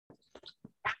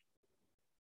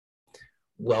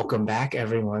Welcome back,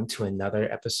 everyone, to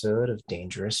another episode of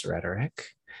Dangerous Rhetoric.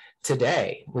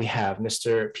 Today, we have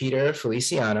Mr. Peter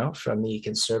Feliciano from the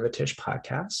Conservatish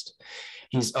podcast.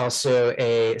 He's also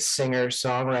a singer,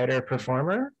 songwriter,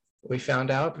 performer. We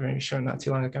found out very sure not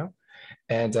too long ago.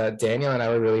 And Daniel and I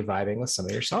were really vibing with some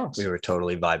of your songs. We were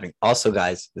totally vibing. Also,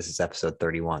 guys, this is episode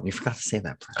 31. You forgot to say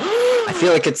that. I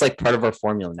feel like it's like part of our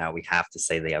formula now. We have to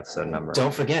say the episode number.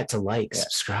 Don't forget to like,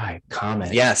 subscribe,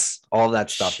 comment. Yes, all that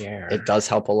stuff. Share. It does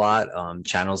help a lot.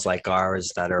 Channels like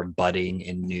ours that are budding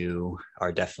and new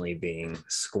are definitely being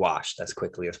squashed as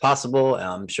quickly as possible.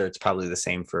 I'm sure it's probably the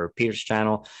same for Peter's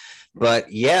channel.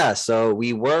 But yeah, so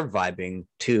we were vibing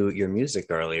to your music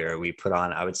earlier. We put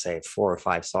on, I would say, 4 or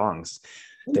 5 songs.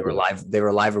 They were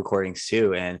live recordings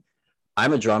too. And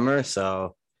I'm a drummer,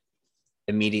 so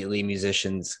immediately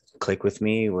musicians click with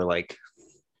me. We're like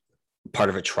part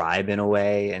of a tribe in a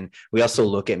way. And we also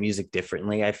look at music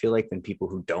differently, I feel like, than people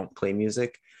who don't play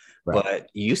music. Right. But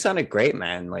you sounded great,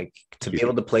 man. Like to be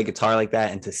able to play guitar like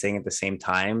that and to sing at the same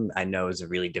time, I know is a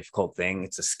really difficult thing.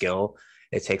 It's a skill.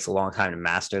 It takes a long time to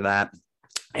master that.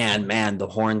 And man, the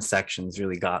horn sections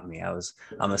really got me.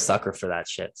 I'm a sucker for that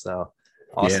shit. So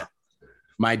awesome. Yeah.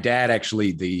 My dad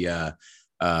actually,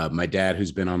 my dad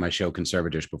who's been on my show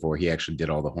Conservatish before, he actually did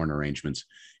all the horn arrangements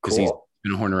because he's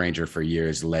been a horn arranger for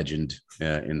years, legend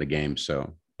in the game.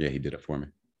 So yeah, he did it for me.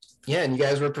 Yeah, and you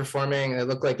guys were performing, it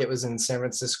looked like it was in San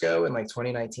Francisco in like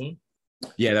 2019.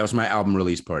 Yeah, that was my album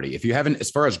release party. If you haven't, as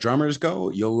far as drummers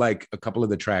go, you'll like a couple of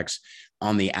the tracks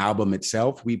on the album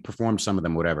itself. We performed some of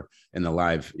them, whatever, in the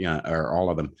live, or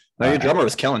all of them. No, your drummer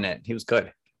was killing it. He was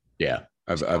good. Yeah,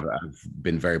 I've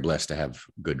been very blessed to have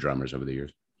good drummers over the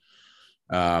years.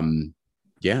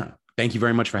 Yeah, thank you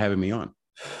very much for having me on.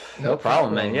 No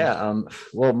problem, man. Yeah.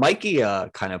 Well, Mikey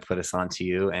kind of put us on to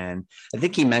you, and I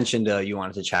think he mentioned you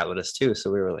wanted to chat with us too. So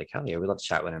we were like, hell yeah, we'd love to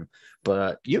chat with him.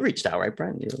 But you reached out, right,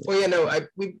 Brent? Well, yeah, no,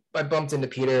 I bumped into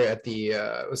Peter at the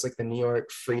it was like the New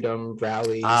York Freedom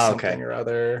Rally, something or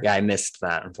other. Yeah, I missed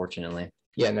that, unfortunately.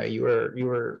 Yeah, no, you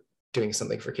were doing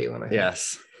something for Caitlin, I think.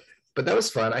 Yes. But that was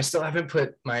fun. I still haven't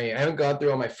I haven't gone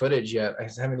through all my footage yet. I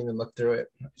haven't even looked through it.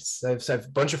 I have a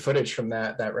bunch of footage from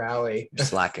that rally. You're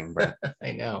slacking, bro.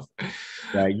 I know.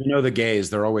 Yeah, the gays,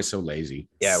 they're always so lazy.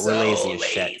 Yeah, we're lazy as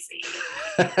shit.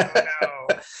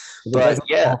 But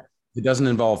yeah, it doesn't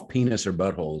involve penis or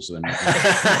buttholes. And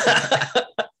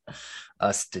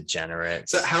us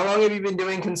degenerates. So how long have you been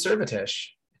doing Conservatish?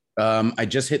 I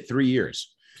just hit 3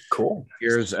 years. Cool.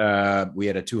 Here's we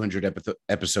had a 200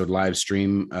 episode live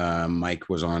stream. Mike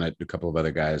was on it, a couple of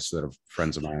other guys that are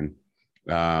friends of mine,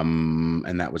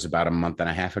 and that was about a month and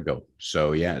a half ago.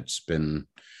 So yeah, it's been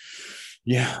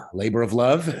labor of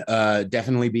love.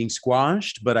 Definitely being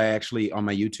squashed, but I actually on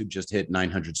my YouTube just hit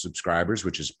 900 subscribers,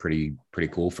 which is pretty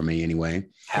cool for me anyway.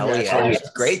 Hell yeah, it's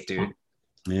great, dude.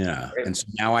 Yeah, and so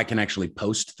now I can actually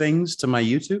post things to my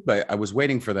YouTube. I was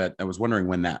waiting for that. I was wondering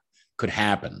when that could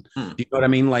happen. Do you know what I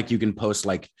mean? Like you can post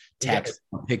like text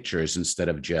pictures instead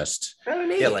of just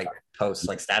like posts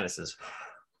like statuses.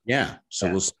 Yeah.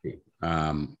 So we'll see.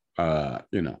 I'm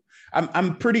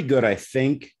pretty good. I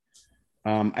think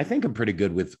I'm pretty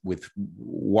good with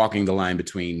walking the line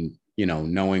between,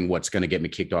 knowing what's going to get me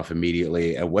kicked off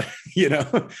immediately and what,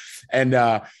 and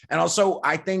also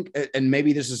I think, and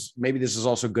maybe this is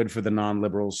also good for the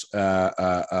non-liberals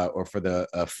or for the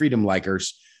freedom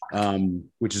likers,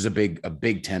 which is a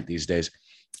big tent these days,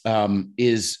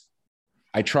 is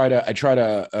I try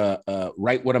to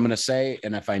write what I'm going to say.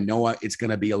 And if I know it's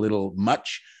going to be a little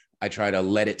much, I try to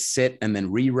let it sit and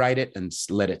then rewrite it and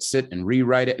let it sit and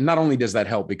rewrite it. And not only does that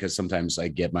help because sometimes I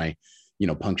get my,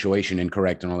 punctuation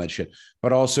incorrect and all that shit,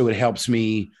 but also it helps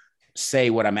me say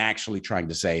what I'm actually trying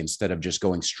to say instead of just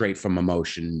going straight from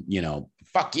emotion,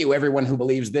 fuck you, everyone who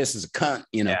believes this is a cunt,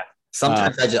 Yeah.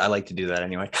 Sometimes I like to do that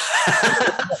anyway.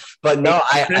 But no,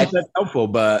 I that's helpful.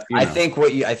 But I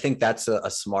think that's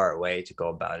a smart way to go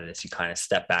about it is you kind of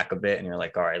step back a bit and you're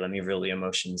like, all right, let me reel the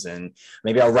emotions in.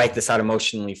 Maybe I'll write this out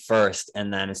emotionally first,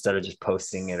 and then instead of just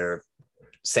posting it or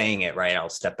saying it, right, I'll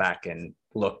step back and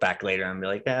look back later and be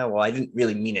like, yeah, well, I didn't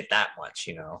really mean it that much,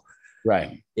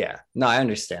 Right. Yeah. No, I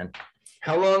understand.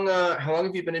 How long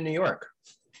have you been in New York?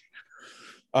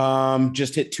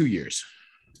 Just hit 2 years.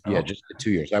 Yeah, just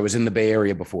 2 years. I was in the Bay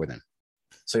Area before then.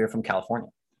 So you're from California?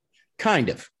 Kind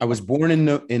of. I was born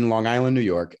in Long Island, New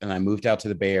York, and I moved out to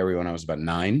the Bay Area when I was about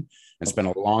 9 and spent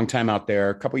a long time out there,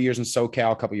 a couple of years in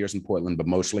SoCal, a couple of years in Portland, but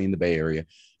mostly in the Bay Area,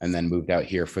 and then moved out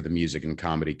here for the music and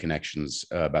comedy connections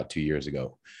about 2 years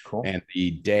ago. Cool. And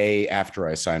the day after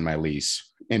I signed my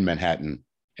lease in Manhattan,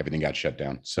 everything got shut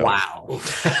down. So wow.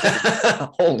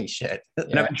 Holy shit.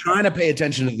 and I've been trying to pay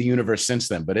attention to the universe since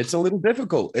then, but it's a little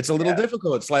difficult. It's a little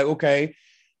difficult. It's like, okay,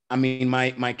 I mean,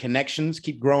 my connections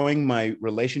keep growing, my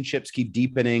relationships keep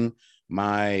deepening,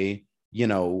 my, you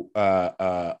know,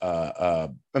 my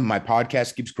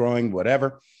podcast keeps growing,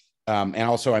 whatever. And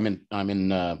also I'm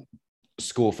in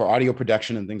school for audio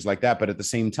production and things like that. But at the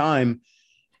same time,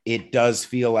 it does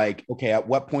feel like, okay, at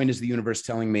what point is the universe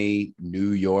telling me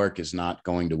New York is not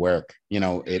going to work? You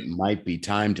know, it might be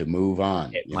time to move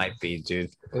on. It might be,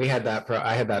 dude. We had that.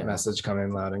 I had that message come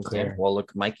in loud and clear. Yeah. Well,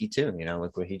 look, Mikey too. You know,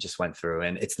 look what he just went through,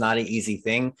 and it's not an easy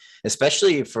thing,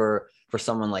 especially for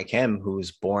someone like him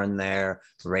who's born there,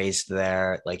 raised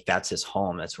there. Like that's his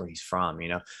home. That's where he's from. You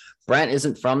know, Brent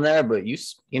isn't from there, but you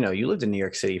lived in New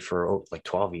York City for like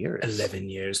 12 years, 11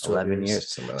 years, 11 years.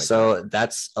 Something like so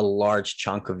that's a large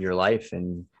chunk of your life,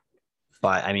 and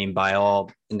by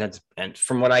all, and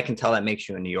from what I can tell, that makes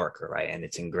you a New Yorker, right? And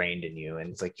it's ingrained in you,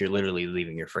 and it's like you're literally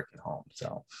leaving your freaking home.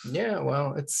 So yeah,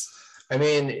 well, it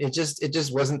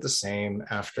just wasn't the same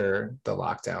after the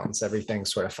lockdowns. Everything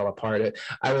sort of fell apart.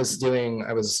 I was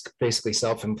basically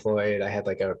self-employed. I had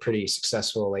like a pretty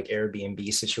successful like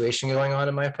Airbnb situation going on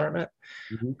in my apartment.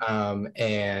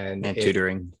 And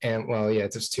tutoring. And well, yeah,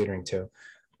 it's just tutoring too.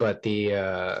 But the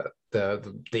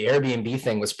Airbnb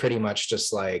thing was pretty much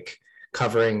just like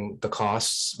covering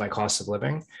my costs of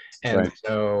living. And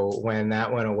so when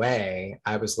that went away,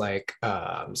 I was like,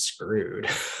 I'm screwed.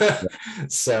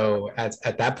 So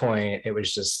at that point, it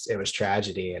was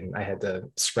tragedy. And I had to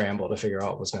scramble to figure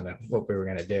out what we were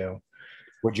going to do.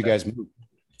 Where'd you guys move?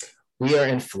 We are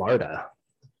in Florida.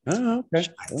 Oh, okay.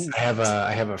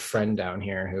 I have a friend down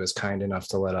here who was kind enough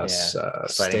to let us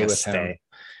stay with him.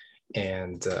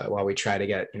 And while we try to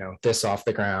get, this off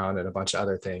the ground and a bunch of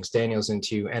other things, Daniel's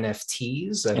into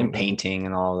NFTs and painting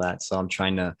and all of that. So I'm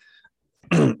trying to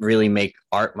really make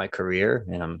art my career,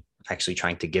 and I'm actually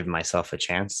trying to give myself a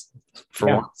chance for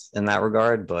once in that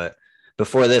regard. But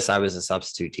before this, I was a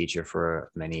substitute teacher for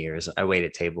many years. I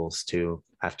waited tables too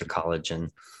after college,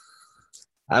 and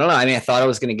I don't know. I mean, I thought I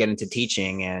was going to get into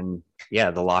teaching, and the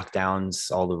lockdowns,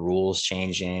 all the rules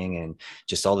changing, and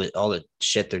just all the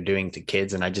shit they're doing to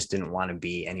kids. And I just didn't want to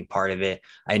be any part of it.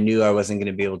 I knew I wasn't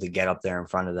going to be able to get up there in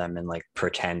front of them and like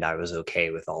pretend I was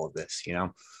okay with all of this, Yeah.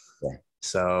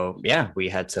 So we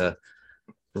had to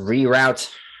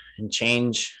reroute and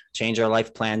change our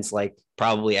life plans, like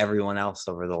probably everyone else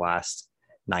over the last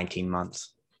 19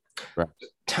 months. Right.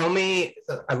 Tell me,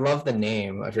 I love the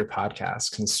name of your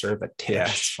podcast, Conservatish. Yeah,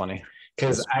 it's funny.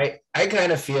 Because I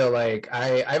kind of feel like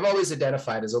I've always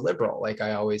identified as a liberal. Like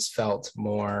I always felt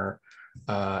more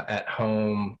at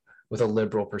home with a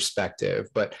liberal perspective,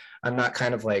 but I'm not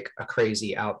kind of like a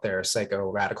crazy out there psycho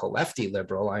radical lefty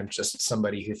liberal. I'm just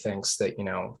somebody who thinks that,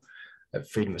 that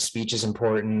freedom of speech is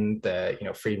important,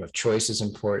 that, freedom of choice is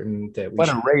important. That what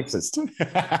a racist.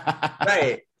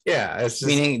 Right. Yeah. It's just,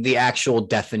 meaning the actual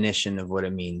definition of what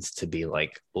it means to be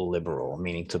like liberal,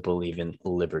 meaning to believe in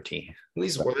liberty.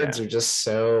 These words are just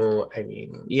so,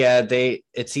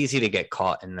 it's easy to get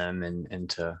caught in them and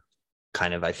to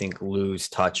kind of, I think, lose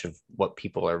touch of what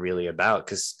people are really about,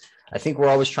 because I think we're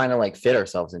always trying to like fit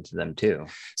ourselves into them too.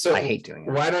 So I hate doing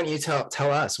it. Why don't you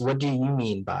tell us, what do you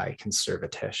mean by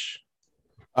conservatish?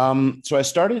 So I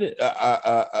started,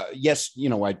 yes,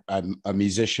 I'm a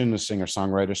musician, a singer,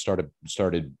 songwriter,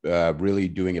 started really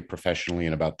doing it professionally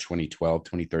in about 2012,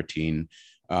 2013,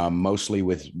 mostly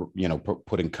with,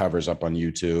 putting covers up on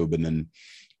YouTube, and then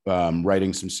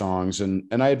writing some songs, and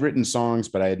I had written songs,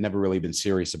 but I had never really been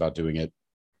serious about doing it.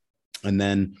 And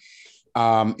then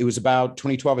it was about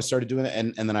 2012 I started doing it,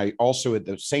 and then I also at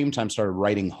the same time started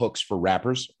writing hooks for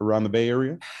rappers around the Bay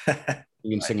Area,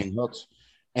 even singing hooks.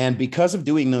 And because of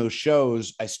doing those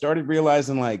shows, I started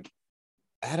realizing like,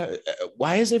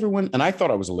 why is everyone, and I thought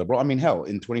I was a liberal. I mean, hell,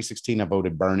 in 2016 I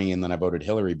voted Bernie, and then I voted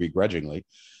Hillary begrudgingly.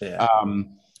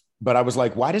 But I was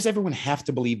like, why does everyone have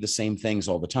to believe the same things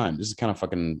all the time? This is kind of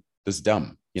fucking, this is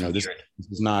dumb. This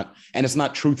is not, and it's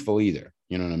not truthful either.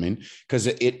 You know what I mean? Because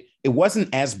it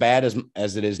wasn't as bad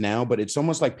as it is now, but it's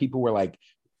almost like people were like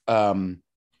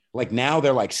now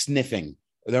they're like sniffing.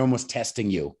 They're almost testing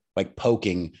you, like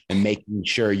poking and making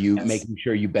sure you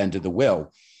bend to the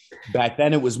will. Back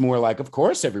then it was more like, of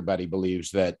course, everybody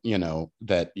believes that,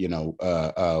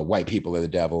 white people are the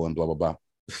devil and blah, blah, blah.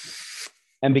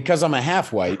 And because I'm a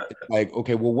half white, like,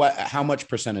 okay, well, how much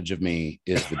percentage of me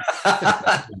is the,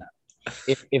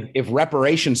 if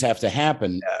reparations have to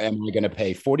happen, am I going to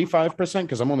pay 45%?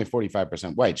 Because I'm only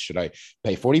 45% white. Should I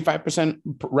pay 45%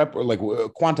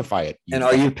 quantify it? And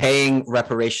are you paying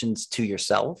reparations to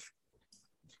yourself?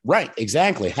 Right,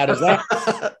 exactly. How does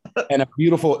that? And a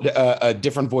beautiful, a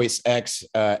different voice ex,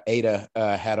 Ada,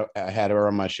 had her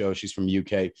on my show. She's from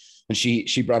UK, and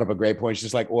she brought up a great point.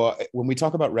 She's like, well, when we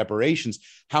talk about reparations,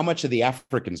 how much are the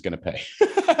Africans going to pay?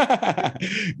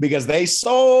 Because they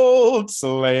sold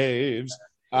slaves.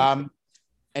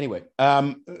 Anyway,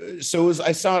 so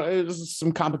I saw it was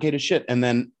some complicated shit, and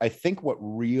then I think what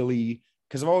really,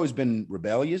 because I've always been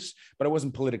rebellious, but I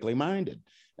wasn't politically minded.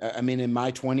 I mean, in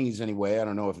my 20s anyway, I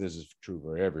don't know if this is true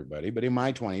for everybody, but in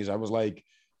my 20s, I was like,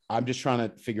 I'm just trying to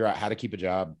figure out how to keep a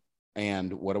job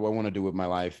and what do I want to do with my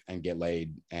life and get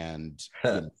laid and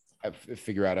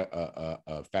figure out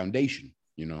a foundation,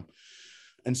 you know?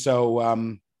 And so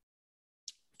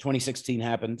 2016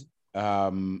 happened.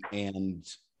 And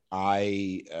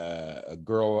a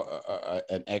girl,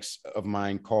 an ex of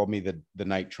mine called me the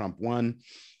night Trump won.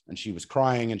 And she was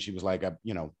crying, and she was like,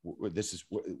 this is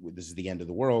the end of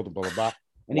the world, blah, blah, blah.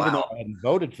 And even though I hadn't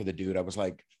voted for the dude, I was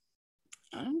like,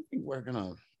 I don't think we're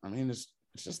gonna. I mean, it's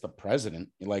just the president.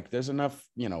 Like, there's enough.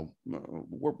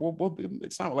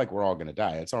 It's not like we're all gonna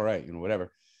die. It's all right,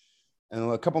 whatever.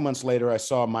 And a couple months later, I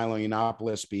saw Milo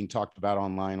Yiannopoulos being talked about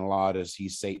online a lot as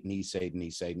he's Satan, he's Satan,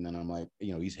 he's Satan, and I'm like,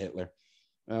 he's Hitler.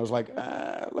 And I was like,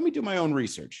 let me do my own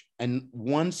research. And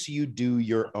once you do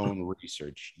your own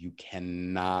research, you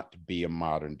cannot be a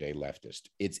modern day leftist.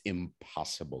 It's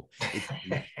impossible. It's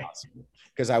impossible.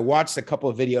 Because I watched a couple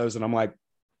of videos and I'm like,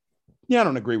 yeah, I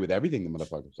don't agree with everything the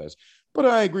motherfucker says, but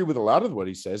I agree with a lot of what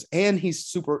he says. And he's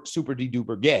super, super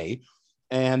de-duper gay.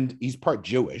 And he's part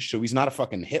Jewish. So he's not a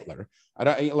fucking Hitler. I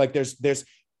don't like, there's,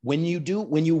 when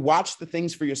you watch the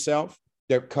things for yourself,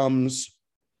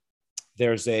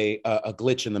 there's a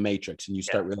glitch in the matrix, and you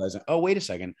start realizing, oh, wait a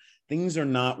second, things are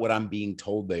not what I'm being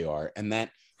told they are. And that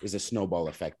is a snowball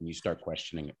effect, and you start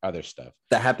questioning other stuff.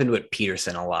 That happened with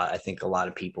Peterson a lot. I think a lot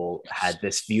of people had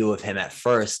this view of him at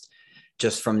first,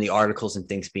 just from the articles and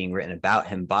things being written about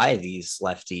him by these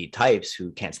lefty types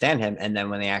who can't stand him. And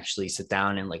then when they actually sit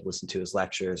down and like listen to his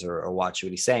lectures or watch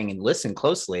what he's saying and listen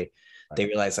closely, they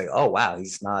realize like, oh, wow,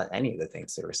 he's not any of the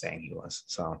things they were saying he was.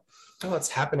 So. Oh, it's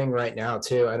happening right now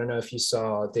too. I don't know if you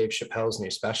saw Dave Chappelle's new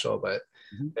special, but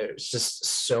there's just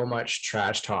so much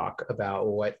trash talk about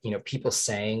what, people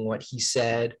saying what he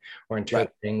said or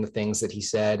interpreting the things that he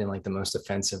said in like the most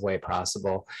offensive way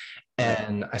possible.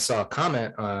 And I saw a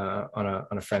comment on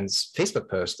a friend's Facebook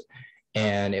post,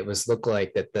 and it looked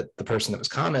like that the person that was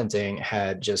commenting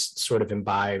had just sort of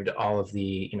imbibed all of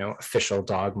the official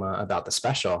dogma about the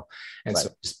special, and so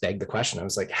just begged the question. I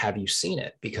was like, have you seen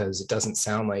it? Because it doesn't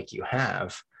sound like you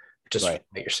have, just what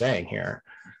you're saying here.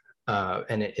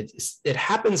 And it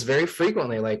happens very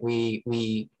frequently. Like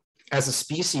we as a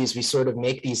species, we sort of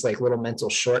make these like little mental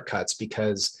shortcuts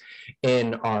because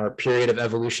in our period of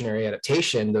evolutionary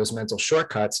adaptation, those mental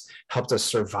shortcuts helped us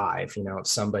survive. If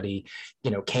somebody,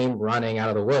 came running out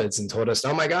of the woods and told us,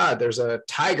 oh my God, there's a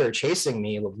tiger chasing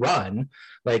me, run,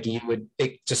 like you would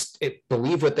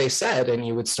believe what they said and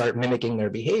you would start mimicking their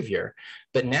behavior.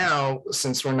 But now,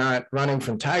 since we're not running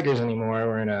from tigers anymore,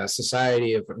 we're in a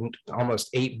society of almost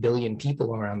 8 billion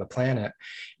people around the planet.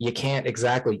 You can't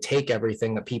exactly take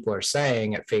everything that people are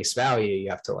saying at face value. You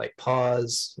have to like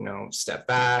pause, step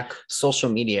back. Social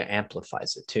media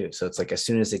amplifies it too. So it's like as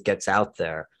soon as it gets out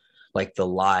there, like the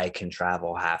lie can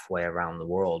travel halfway around the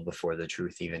world before the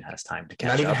truth even has time to catch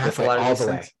Not even up. halfway, all the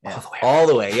way. Yeah. All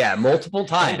the way. Yeah. Multiple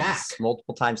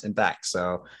times and back.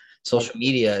 So social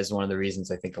media is one of the reasons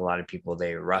I think a lot of people,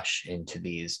 they rush into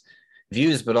these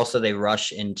views, but also they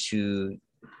rush into,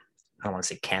 I don't want to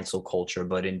say cancel culture,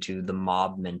 but into the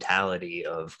mob mentality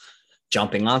of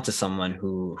jumping onto someone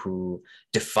who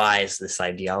defies this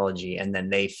ideology, and then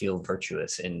they feel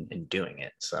virtuous in doing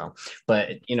it. So, but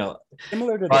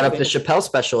similar to brought up the Chappelle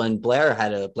special, and Blair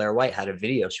White had a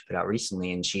video she put out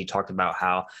recently, and she talked about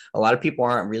how a lot of people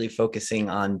aren't really focusing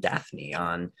on Daphne,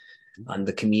 on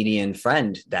the comedian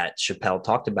friend that Chappelle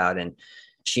talked about. And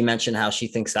she mentioned how she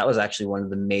thinks that was actually one of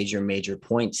the major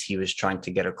points he was trying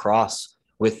to get across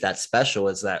with that special,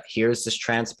 is that here's this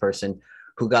trans person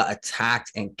who got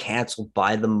attacked and canceled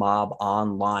by the mob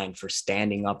online for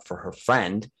standing up for her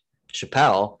friend,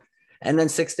 Chappelle. And then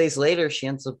 6 days later, she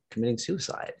ends up committing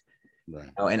suicide. Right.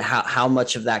 And how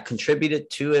much of that contributed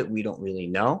to it, we don't really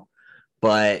know.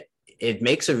 But it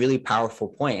makes a really powerful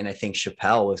point. And I think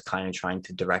Chappelle was kind of trying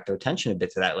to direct our attention a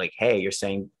bit to that. Like, hey, you're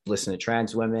saying, listen to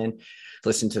trans women,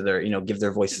 listen to their, give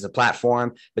their voices a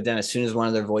platform. But then as soon as one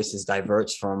of their voices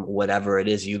diverts from whatever it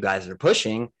is you guys are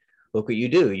pushing, look what you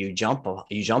do. You jump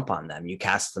on them, you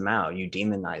cast them out, you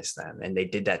demonize them. And they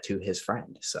did that to his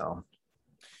friend. So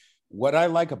what I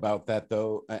like about that,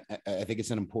 though, I think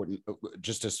it's an important,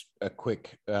 just a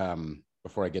quick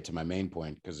before I get to my main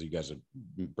point, because you guys are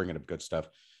bringing up good stuff,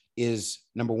 is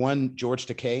number one, George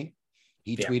Takei.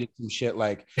 He tweeted some shit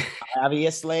like,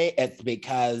 obviously it's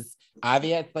because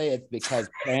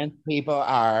trans people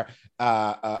are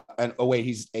and oh wait,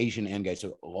 he's Asian and gay,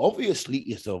 so obviously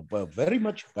it's a very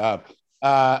much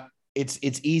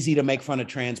it's easy to make fun of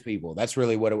trans people. That's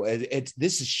really what it's.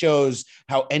 This shows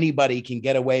how anybody can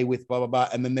get away with blah blah blah.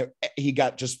 And then he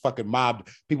got just fucking mobbed.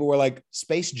 People were like,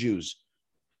 space Jews.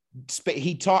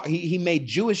 He made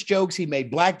Jewish jokes, he made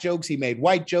black jokes, he made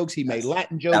white jokes, he made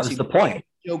Latin jokes. That was the point.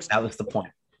 Jokes. That was the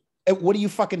point. What are you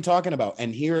fucking talking about?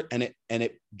 And here,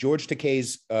 George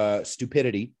Takei's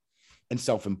stupidity and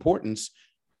self-importance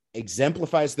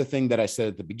exemplifies the thing that I said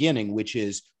at the beginning, which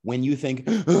is when you think,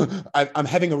 I'm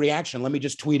having a reaction, let me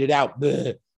just tweet it out.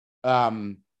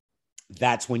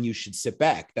 That's when you should sit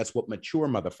back. That's what mature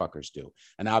motherfuckers do.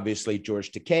 And obviously,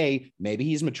 George Takei, maybe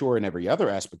he's mature in every other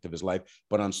aspect of his life,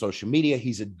 but on social media,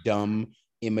 he's a dumb,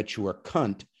 immature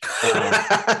cunt.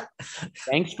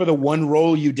 Thanks for the one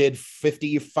role you did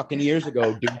 50 fucking years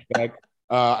ago, douchebag.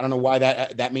 I don't know why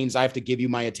that means I have to give you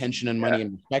my attention and money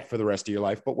and respect for the rest of your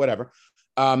life, but whatever.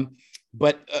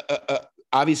 But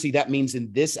obviously that means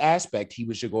in this aspect, he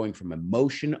was going from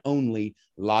emotion only.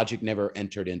 Logic never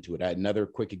entered into it. I had another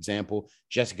quick example.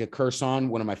 Jessica Kirson,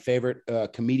 one of my favorite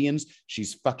comedians.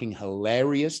 She's fucking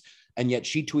hilarious. And yet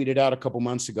she tweeted out a couple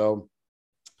months ago,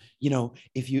 you know,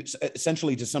 if you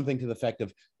essentially to something to the effect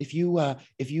of, if you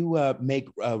make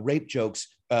rape jokes,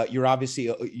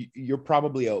 you're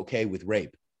probably okay with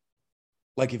rape.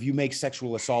 Like if you make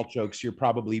sexual assault jokes, you're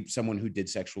probably someone who did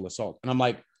sexual assault. And I'm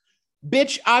like,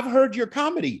 bitch, I've heard your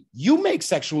comedy. You make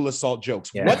sexual assault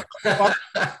jokes. Yeah. What the fuck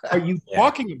are you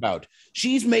talking about?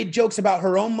 She's made jokes about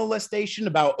her own molestation,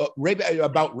 about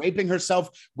raping herself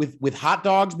with hot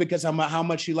dogs because of how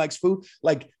much she likes food.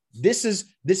 Like this is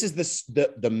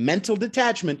the mental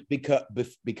detachment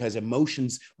because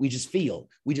emotions we just feel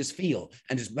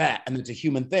and just that, and it's a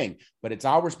human thing. But it's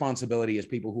our responsibility as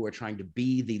people who are trying to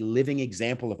be the living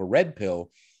example of a red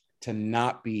pill to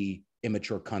not be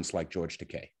immature cunts like George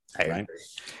Takei. Right?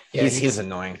 Yeah, he's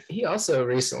annoying. He also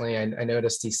recently, I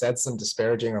noticed he said some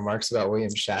disparaging remarks about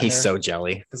William Shatner. He's so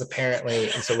jelly. Because apparently,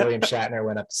 so William Shatner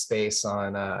went up to space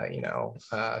on,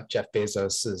 Jeff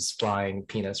Bezos's flying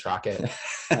penis rocket.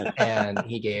 And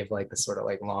he gave like this sort of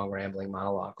like long rambling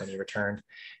monologue when he returned.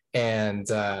 And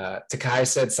Takai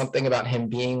said something about him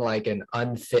being like an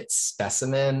unfit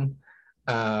specimen.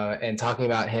 And talking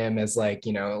about him as like,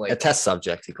 you know, like a test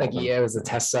subject. It was a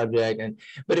test subject,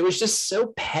 but it was just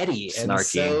so petty and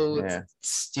so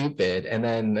stupid. And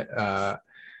then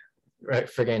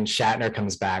friggin' Shatner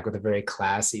comes back with a very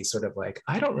classy sort of like,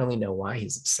 I don't really know why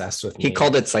he's obsessed with me. He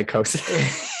called it psychosis.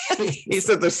 He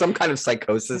said there's some kind of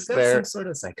psychosis there. Some sort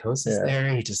of psychosis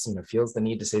there. He just feels the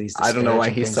need to say these. I don't know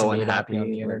why he's so unhappy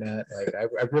on the internet. Like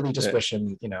I really just wish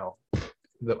him,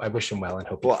 I wish him well and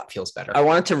hope he feels better. I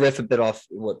wanted to riff a bit off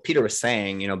what Peter was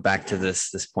saying, back to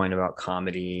this point about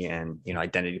comedy and,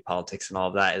 identity politics and all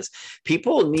of that, is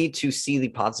people need to see the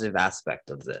positive aspect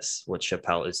of this, what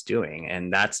Chappelle is doing.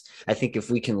 And that's, I think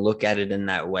if we can look at it in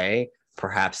that way,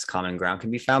 perhaps common ground can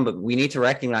be found. But we need to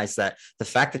recognize that the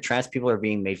fact that trans people are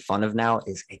being made fun of now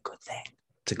is a good thing.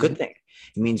 It's a good thing.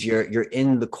 It means you're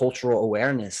in the cultural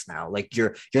awareness now. Like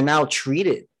you're now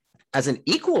treated as an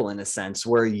equal in a sense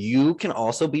where you can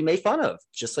also be made fun of,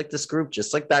 just like this group,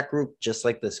 just like that group, just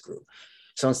like this group.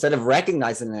 So instead of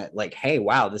recognizing that, like, hey,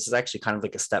 wow, this is actually kind of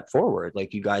like a step forward.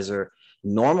 Like you guys are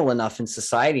normal enough in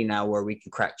society now where we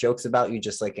can crack jokes about you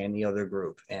just like any other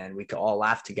group and we can all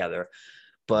laugh together.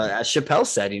 But as Chappelle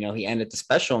said, he ended the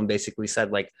special and basically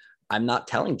said, like, I'm not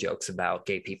telling jokes about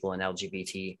gay people and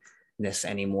LGBT-ness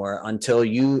anymore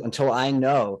until I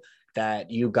know that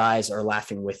you guys are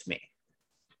laughing with me.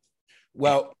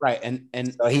 Well, right.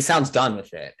 And so he sounds done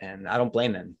with it, and I don't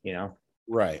blame him,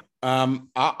 Right.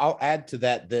 I'll add to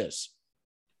that this.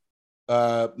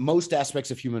 Most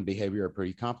aspects of human behavior are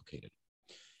pretty complicated.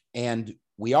 And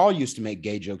we all used to make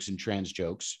gay jokes and trans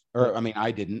jokes. Or,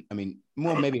 I didn't.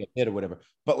 Well, maybe I did or whatever.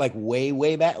 But like way,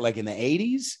 way back, like in the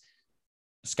 80s,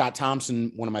 Scott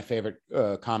Thompson, one of my favorite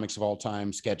comics of all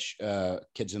time, sketch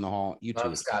Kids in the Hall. You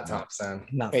too. Scott Thompson.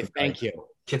 Hey, thank you.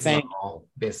 Kids in the Hall,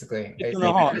 basically. Kids in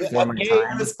the Hall.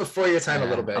 It's before your time a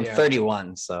little bit. I'm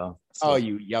 31, so. Oh,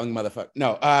 you young motherfucker.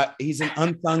 No, he's an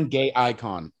unsung gay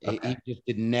icon. Okay. He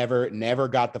just never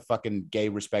got the fucking gay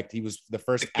respect. He was the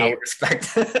first gay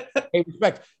respect. Gay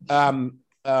respect.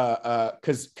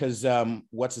 Because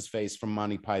what's his face from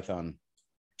Monty Python?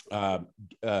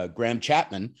 Graham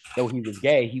Chapman, though he was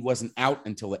gay, he wasn't out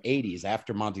until the 80s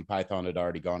after Monty Python had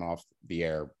already gone off the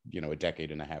air, a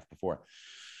decade and a half before.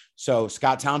 So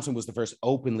Scott Townsend was the first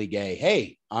openly gay.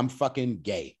 Hey, I'm fucking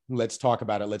gay. Let's talk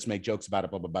about it. Let's make jokes about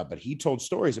it, blah, blah, blah. But he told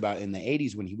stories about in the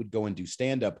 80s when he would go and do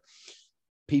stand-up,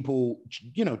 people,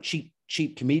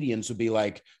 cheap comedians would be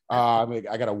like, I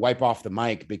got to wipe off the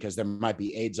mic because there might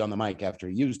be AIDS on the mic after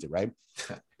he used it, right?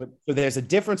 But so there's a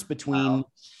difference between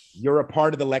you're a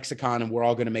part of the lexicon and we're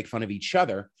all going to make fun of each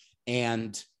other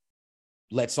and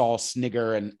let's all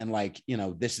snigger and like,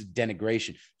 this is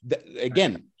denigration.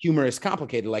 Again, humor is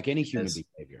complicated like any human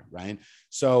behavior, right?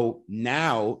 So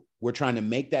now we're trying to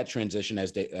make that transition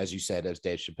as you said, as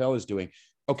Dave Chappelle is doing.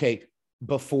 Okay,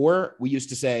 before we used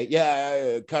to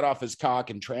say, cut off his cock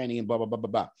and tranny and blah, blah, blah,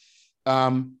 blah, blah.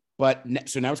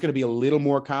 So now it's going to be a little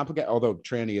more complicated, although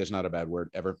tranny is not a bad word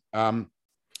ever.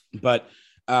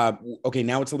 Okay,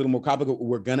 now it's a little more complicated.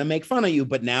 We're gonna make fun of you,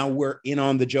 but now we're in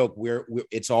on the joke.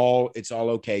 It's all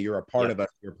okay. You're a part of us.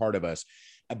 You're a part of us.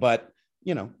 But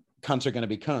cunts are gonna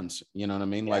be cunts. You know what I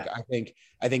mean? Yeah. Like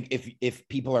I think if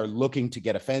people are looking to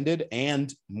get offended,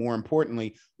 and more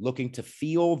importantly, looking to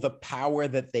feel the power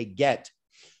that they get.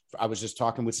 I was just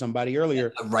talking with somebody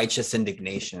earlier. A righteous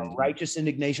indignation.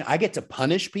 I get to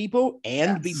punish people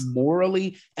and be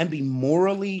morally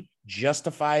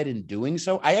justified in doing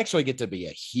so. I actually get to be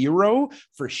a hero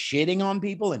for shitting on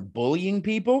people and bullying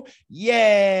people.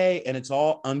 Yay! And it's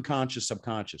all unconscious,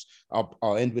 subconscious.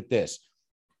 I'll end with this.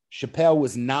 Chappelle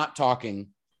was not talking,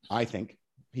 I think.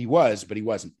 He was, but he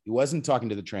wasn't. He wasn't talking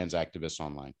to the trans activists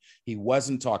online. He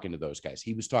wasn't talking to those guys.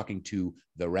 He was talking to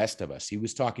the rest of us. He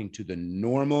was talking to the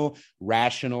normal,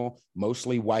 rational,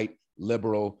 mostly white,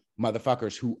 liberal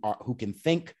motherfuckers who can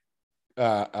think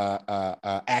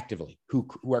actively, who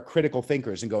are critical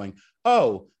thinkers and going,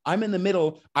 oh, I'm in the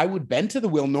middle. I would bend to the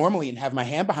will normally and have my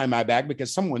hand behind my back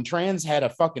because someone trans had a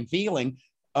fucking feeling.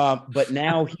 But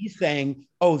now he's saying,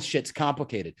 oh, shit's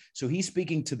complicated. So he's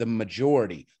speaking to the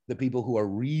majority, the people who are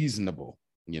reasonable.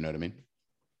 You know what I mean?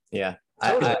 Yeah,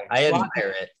 totally. I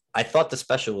admire it. I thought the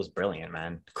special was brilliant,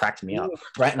 man. It cracked me up.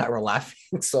 Brett and I were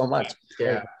laughing so much.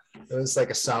 Yeah. It was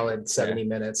like a solid 70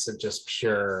 minutes of just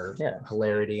pure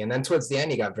hilarity. And then towards the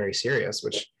end, he got very serious,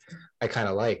 which I kind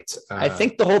of liked. I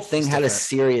think the whole thing had a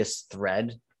serious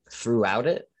thread throughout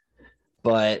it.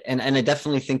 But and I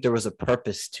definitely think there was a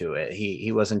purpose to it.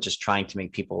 He wasn't just trying to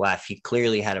make people laugh. He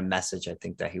clearly had a message, I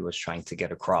think, that he was trying to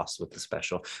get across with the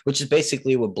special, which is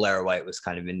basically what Blair White was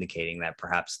kind of indicating, that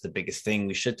perhaps the biggest thing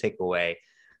we should take away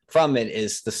from it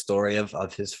is the story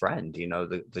of his friend,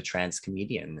 the trans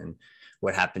comedian, and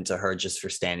what happened to her just for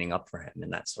standing up for him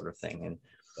and that sort of thing. And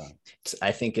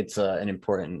I think it's an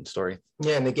important story.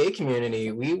 Yeah, in the gay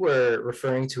community, we were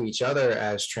referring to each other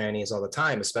as trannies all the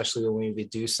time, especially when we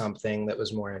would do something that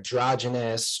was more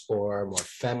androgynous or more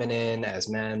feminine as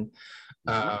men.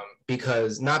 Not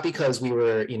because we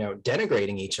were,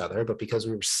 denigrating each other, but because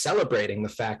we were celebrating the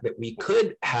fact that we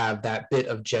could have that bit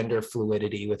of gender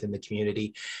fluidity within the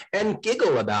community and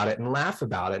giggle about it and laugh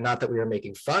about it. Not that we were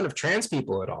making fun of trans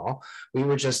people at all. We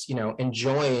were just,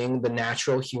 enjoying the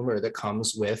natural humor that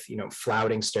comes with,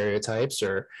 flouting stereotypes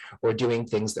or doing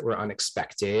things that were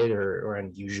unexpected or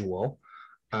unusual.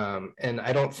 And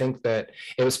I don't think that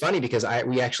it was funny because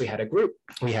we actually had a group.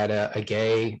 We had a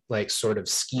gay, like, sort of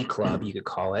ski club, you could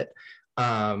call it.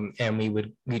 And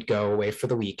we'd go away for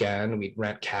the weekend. We'd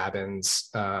rent cabins,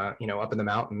 up in the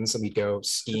mountains, and we'd go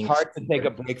skiing. It's hard to take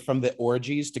a break from the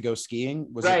orgies to go skiing.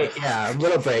 Yeah, a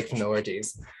little break from the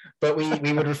orgies. But we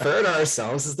would refer to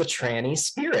ourselves as the tranny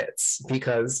spirits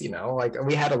because,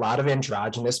 we had a lot of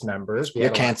androgynous members. You're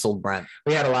canceled, Brent.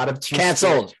 We had a lot of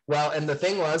canceled. Well, and the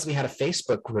thing was, we had a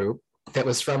Facebook group that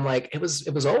was from it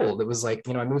was old. It was like,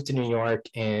 I moved to New York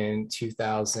in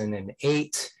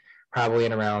 2008. Probably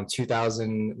in around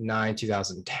 2009,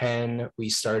 2010, we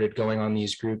started going on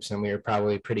these groups, and we were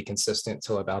probably pretty consistent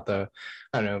till about the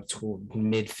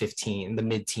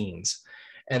mid-teens.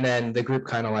 And then the group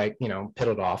kind of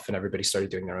piddled off, and everybody started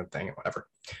doing their own thing and whatever.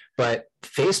 But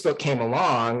Facebook came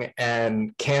along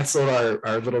and canceled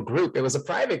our little group. It was a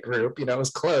private group, it was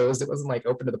closed. It wasn't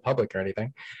open to the public or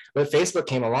anything. But Facebook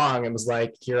came along and was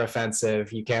like, you're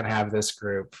offensive. You can't have this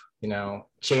group.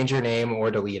 Change your name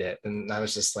or delete it. And I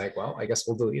was just like, well, I guess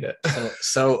we'll delete it.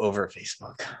 So over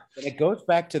Facebook. And it goes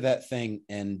back to that thing,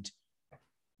 and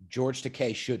George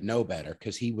Takei should know better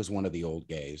because he was one of the old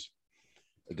gays.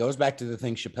 It goes back to the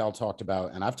thing Chappelle talked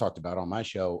about, and I've talked about on my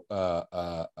show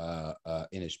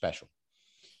in his special.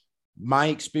 My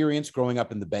experience growing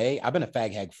up in the Bay, I've been a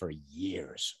fag hag for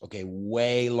years. Okay,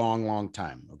 way long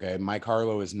time. Okay, Mike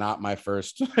Harlow is not my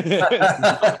first.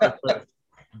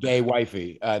 gay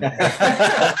wifey.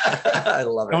 I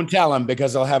love it. Don't tell him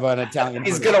because he'll have an Italian.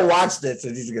 He's gonna watch this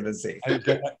and he's gonna see.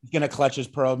 He's gonna clutch his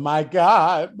pearl. My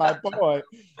God, my boy.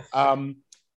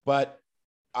 But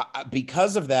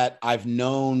because of that, I've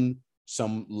known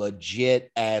some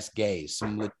legit ass gays,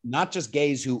 not just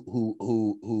gays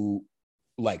who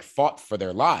like fought for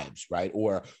their lives, right?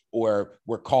 Or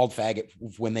were called faggot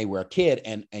when they were a kid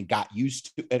and got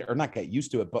used to it, or not got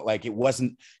used to it, but like it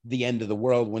wasn't the end of the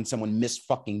world when someone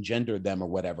fucking gendered them or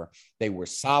whatever. They were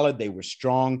solid, they were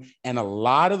strong, and a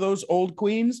lot of those old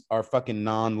queens are fucking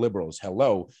non-liberals.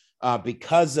 Hello,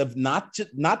 because of not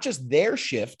just their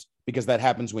shift, because that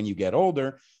happens when you get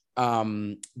older,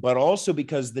 but also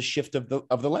because the shift of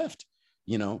the left,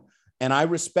 you know. And I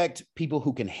respect people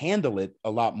who can handle it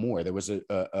a lot more. There was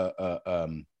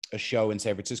a show in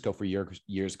San Francisco for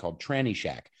years called Tranny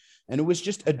Shack. And it was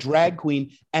just a drag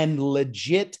queen and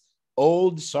legit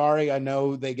old. Sorry, I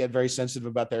know they get very sensitive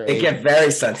about their age. They get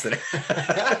very sensitive.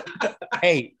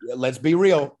 Hey, let's be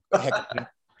real.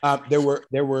 There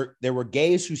were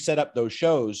gays who set up those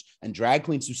shows and drag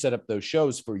queens who set up those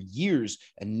shows for years,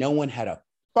 and no one had a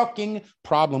fucking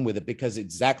problem with it, because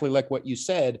exactly like what you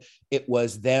said, it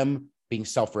was them being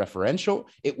self-referential.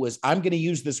 It was, I'm going to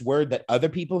use this word that other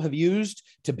people have used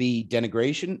to be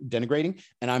denigrating,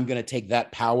 and I'm going to take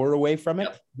that power away from it.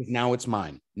 Yep. Now it's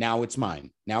mine. Now it's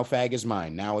mine. Now fag is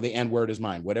mine. Now the N-word is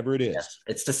mine, whatever it is. Yes.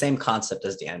 It's the same concept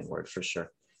as the N-word for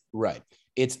sure. Right.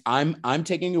 It's I'm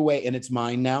taking away and it's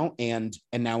mine now. And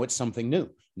now it's something new.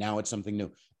 Now it's something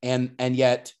new. And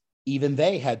yet even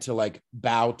they had to like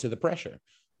bow to the pressure.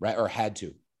 Right. Or had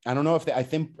to. I don't know if I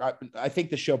think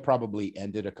the show probably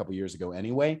ended a couple years ago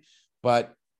anyway,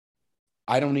 but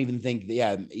I don't even think,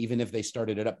 even if they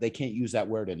started it up, they can't use that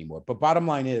word anymore. But bottom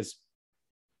line is,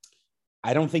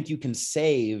 I don't think you can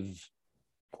save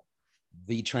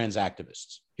the trans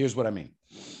activists. Here's what I mean.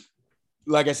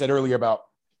 Like I said earlier about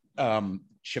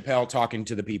Chappelle talking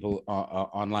to the people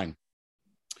online.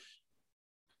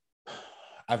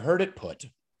 I've heard it put,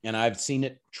 and I've seen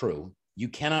it true. You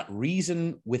cannot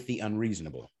reason with the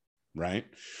unreasonable, right?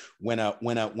 When a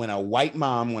white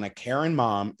mom, when a Karen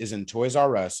mom is in Toys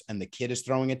R Us and the kid is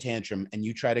throwing a tantrum, and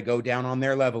you try to go down on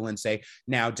their level and say,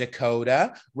 now,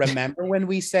 Dakota, remember when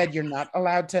we said you're not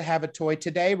allowed to have a toy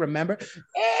today? Remember?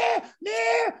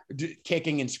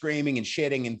 Kicking and screaming and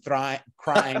shitting and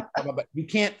crying. But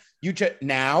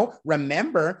now,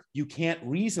 remember, you can't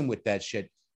reason with that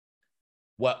shit.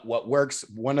 What works,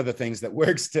 one of the things that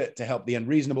works to help the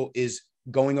unreasonable is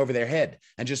going over their head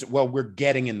and just, well, we're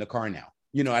getting in the car now.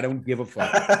 You know, I don't give a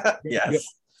fuck. Yes.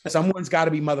 Someone's got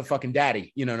to be motherfucking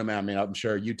daddy. You know what I mean? I'm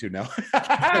sure you two know.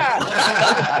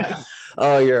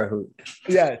 Oh, you're a hoot.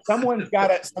 Yeah. Someone's got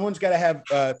to have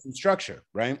some structure,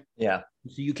 right? Yeah.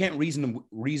 So you can't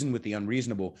reason with the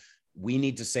unreasonable. We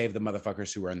need to save the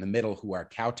motherfuckers who are in the middle, who are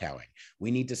kowtowing. We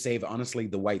need to save, honestly,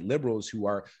 the white liberals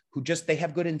who they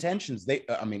have good intentions.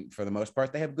 I mean, for the most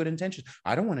part, they have good intentions.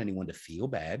 I don't want anyone to feel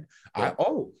bad. Yeah.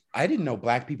 I didn't know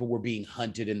black people were being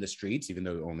hunted in the streets, even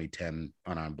though only 10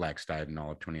 unarmed blacks died in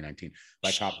all of 2019.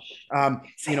 Like,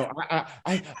 you know,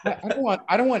 I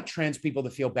don't want trans people to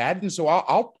feel bad, and so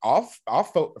I'll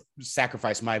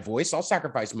sacrifice my voice. I'll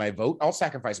sacrifice my vote. I'll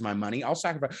sacrifice my money.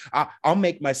 I'll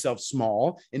make myself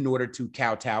small in order to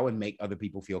kowtow and make other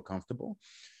people feel comfortable.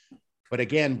 But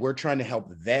again, we're trying to help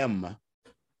them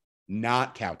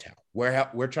not kowtow.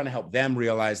 We're trying to help them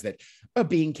realize that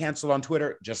being canceled on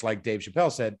Twitter, just like Dave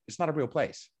Chappelle said, it's not a real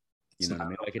place. You know what I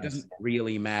mean? Like, it doesn't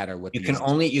really matter what you can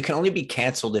only be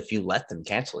canceled if you let them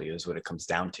cancel you, is what it comes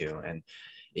down to. And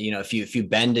you know, if you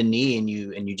bend a knee and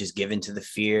you just give into the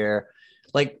fear.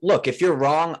 Like, look, if you're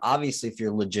wrong, obviously, if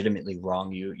you're legitimately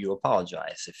wrong, you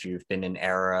apologize. If you've been in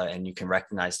error and you can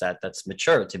recognize that, that's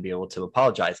mature to be able to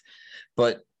apologize.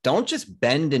 But don't just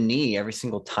bend a knee every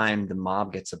single time the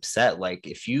mob gets upset. Like,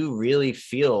 if you really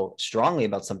feel strongly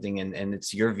about something and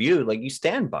it's your view, like, you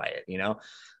stand by it, you know?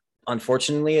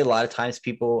 Unfortunately, a lot of times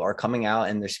people are coming out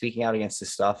and they're speaking out against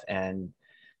this stuff, and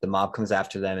the mob comes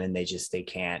after them and they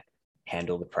can't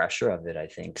handle the pressure of it, I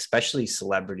think, especially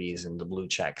celebrities and the blue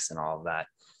checks and all of that,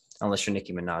 unless you're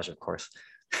Nicki Minaj, of course.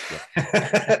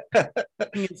 Yeah.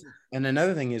 And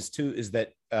another thing is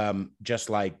that just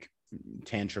like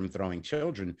tantrum throwing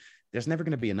children, there's never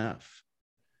going to be enough.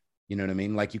 You know what I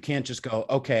mean? Like, you can't just go,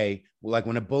 okay, well, like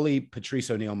when a bully, Patrice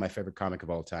O'Neal, my favorite comic of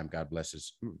all time, God rest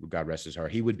his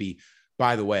heart, he would be,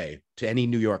 by the way, to any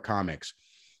New York comics,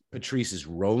 Patrice is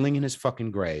rolling in his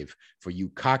fucking grave for you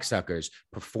cocksuckers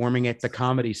performing at the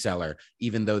Comedy Cellar,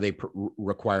 even though they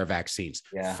require vaccines.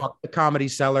 Yeah. Fuck the Comedy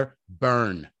Cellar.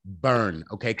 Burn.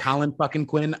 Okay. Colin fucking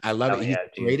Quinn. I love it. He's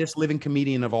the greatest living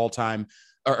comedian of all time.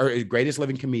 or greatest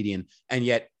living comedian, and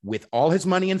yet with all his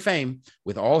money and fame,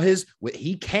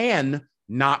 he can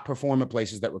not perform at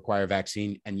places that require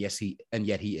vaccine, and yet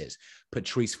he is.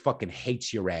 Patrice fucking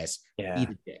hates your ass. Yeah. Eat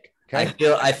a dick.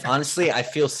 Okay? I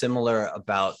feel similar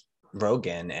about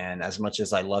Rogan, and as much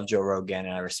as I love Joe Rogan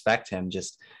and I respect him,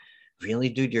 just really,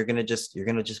 dude, you're gonna just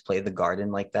play the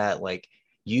garden like that. Like,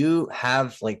 you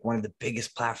have like one of the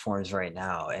biggest platforms right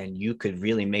now, and you could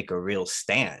really make a real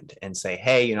stand and say,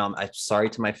 hey, you know, I'm sorry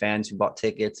to my fans who bought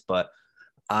tickets, but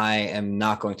I am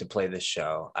not going to play this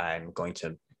show. I'm going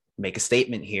to make a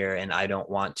statement here, and I don't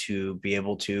want to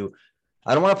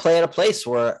play at a place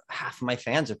where half of my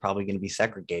fans are probably going to be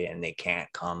segregated and they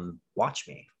can't come watch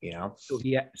me, you know?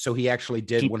 So he actually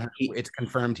did. It's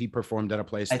confirmed he performed at a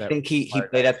place. I think he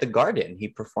played at the Garden. He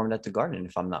performed at the Garden,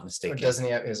 if I'm not mistaken. Or doesn't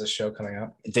he have a show coming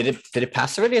up? Did it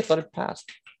pass already? I thought it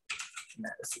passed.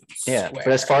 Yeah, but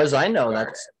as far as I know,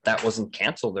 that wasn't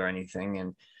canceled or anything.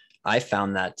 And I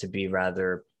found that to be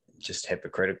rather just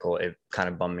hypocritical. It kind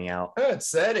of bummed me out. Oh, it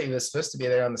said he was supposed to be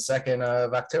there on the 2nd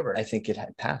of October. I think it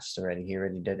had passed already. He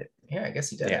already did it. Yeah, I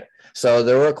guess he did it. So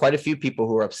there were quite a few people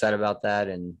who were upset about that.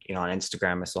 And, you know, on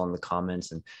Instagram, I saw in the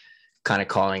comments and kind of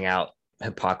calling out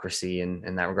hypocrisy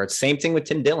in that regard. Same thing with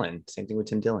Tim Dillon.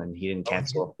 He didn't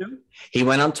cancel. He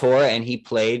went on tour and he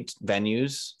played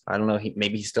venues. I don't know.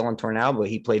 Maybe he's still on tour now, but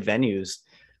he played venues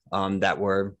that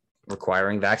were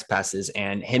requiring vax passes.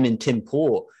 And him and Tim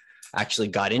Pool actually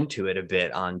got into it a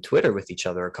bit on Twitter with each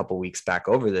other a couple weeks back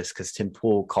over this, because Tim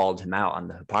Pool called him out on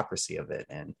the hypocrisy of it.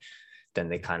 And then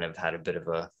they kind of had a bit of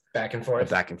a back and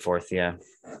forth. Yeah.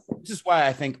 This is why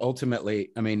I think ultimately,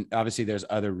 I mean, obviously there's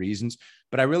other reasons,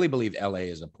 but I really believe LA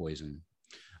is a poison.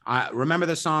 I remember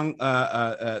the song,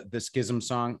 the Schism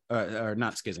song, or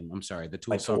not Schism, I'm sorry, the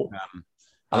Tool song.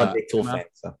 I'm a big Tool fan.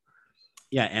 So.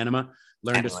 Yeah, Anima.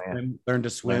 Learn to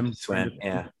swim.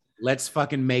 Yeah. Let's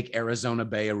fucking make Arizona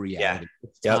Bay a reality.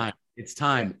 Yeah. It's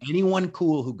time. Anyone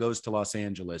cool who goes to Los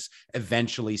Angeles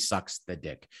eventually sucks the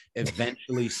dick.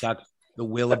 Eventually sucks the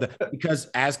will of the, because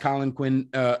as Colin Quinn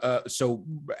so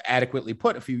adequately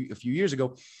put a few years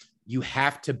ago, you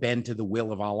have to bend to the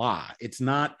will of Allah. It's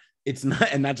not,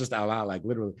 and not just Allah, like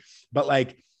literally, but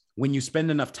like when you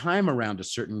spend enough time around a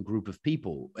certain group of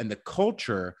people and the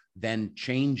culture then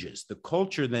changes. The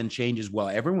culture then changes. Well,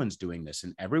 everyone's doing this,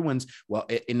 and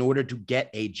in order to get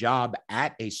a job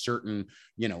at a certain,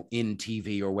 you know, in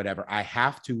TV or whatever, I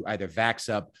have to either vax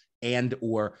up and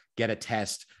or get a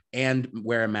test and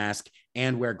wear a mask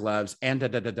and wear gloves and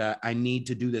I need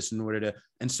to do this in order to,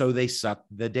 and so they suck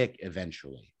the dick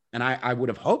eventually. And I would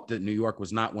have hoped that New York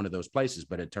was not one of those places,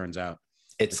 but it turns out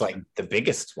it's like the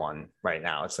biggest one right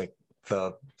now. It's like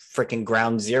the freaking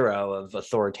ground zero of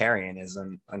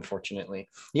authoritarianism, unfortunately.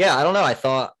 Yeah, I don't know. I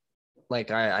thought,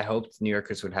 like, I hoped New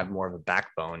Yorkers would have more of a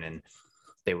backbone and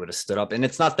they would have stood up. And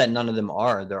it's not that none of them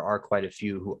are. There are quite a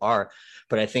few who are.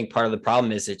 But I think part of the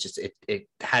problem is it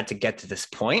had to get to this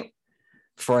point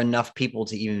for enough people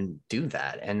to even do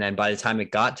that. And then by the time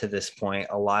it got to this point,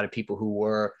 a lot of people who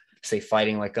were, say,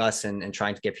 fighting like us and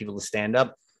trying to get people to stand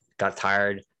up got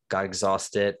tired, got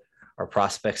exhausted. Our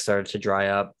prospects started to dry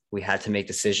up. We had to make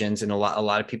decisions, and a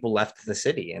lot of people left the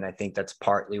city. And I think that's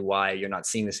partly why you're not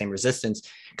seeing the same resistance,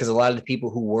 because a lot of the people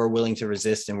who were willing to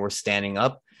resist and were standing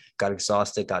up got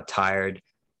exhausted, got tired,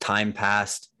 time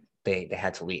passed, they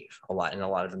had to leave a lot, and a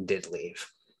lot of them did leave.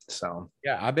 So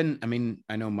yeah,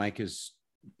 I know Mike is,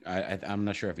 I'm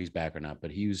not sure if he's back or not,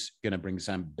 but he was going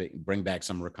to bring back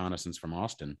some reconnaissance from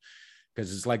Austin.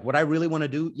 Because it's like, what I really want to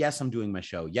do. Yes, I'm doing my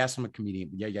show. Yes, I'm a comedian.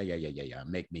 Yeah.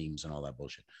 Make memes and all that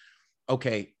bullshit.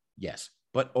 Okay. Yes.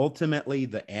 But ultimately,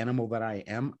 the animal that I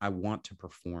am, I want to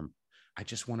perform. I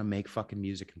just want to make fucking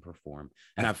music and perform.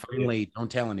 And I finally, don't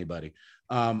tell anybody,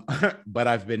 but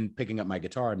I've been picking up my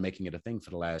guitar and making it a thing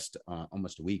for the last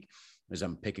almost a week. As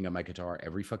I'm picking up my guitar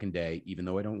every fucking day, even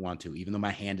though I don't want to, even though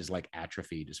my hand is like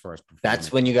atrophied as far as performing.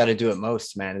 That's when you got to do it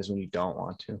most, man, is when you don't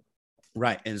want to.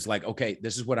 Right. And it's like, okay,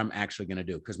 this is what I'm actually going to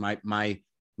do. Because my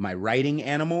writing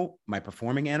animal, my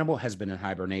performing animal has been in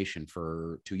hibernation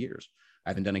for 2 years. I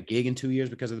haven't done a gig in 2 years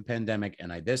because of the pandemic,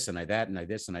 and I this and I that and I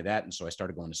this and I that. And so I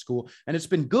started going to school, and it's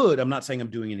been good. I'm not saying I'm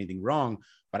doing anything wrong,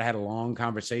 but I had a long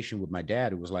conversation with my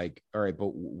dad who was like, all right,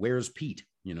 but where's Pete?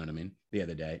 You know what I mean? The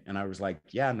other day. And I was like,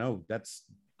 yeah, no, that's,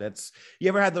 you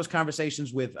ever had those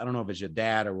conversations with, I don't know if it's your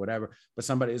dad or whatever, but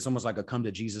somebody, it's almost like a come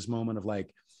to Jesus moment of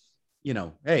like, you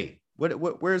know, hey,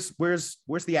 where's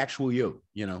the actual you,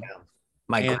 you know? Yeah.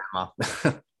 My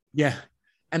grandma. Yeah.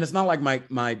 And it's not like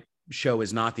my show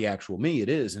is not the actual me. It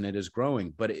is, and it is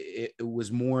growing, but it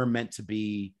was more meant to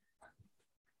be,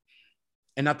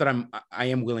 and not that I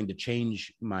am willing to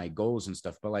change my goals and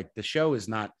stuff, but like the show is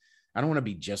not, I don't want to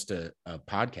be just a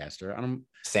podcaster. I don't.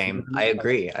 Same. I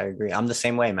agree. I'm the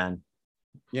same way, man.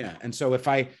 Yeah. And so if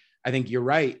I think you're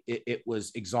right, it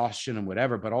was exhaustion and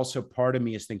whatever, but also part of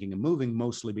me is thinking of moving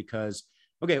mostly because,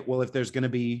 okay, well, if there's going to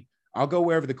be, I'll go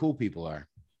wherever the cool people are.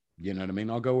 You know what I mean?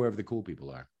 I'll go wherever the cool people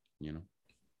are, you know?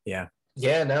 Yeah.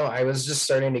 Yeah, no, I was just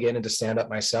starting to get into stand-up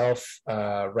myself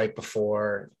right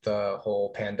before the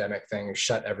whole pandemic thing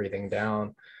shut everything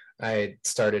down. I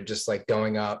started just like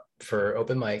going up for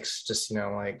open mics, just, you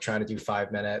know, like trying to do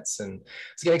 5 minutes and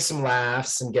it's getting some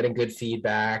laughs and getting good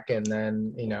feedback. And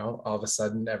then, you know, all of a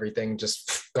sudden everything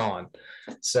just gone.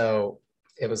 So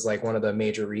it was like one of the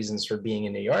major reasons for being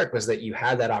in New York was that you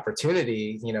had that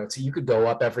opportunity, you know, you could go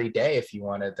up every day if you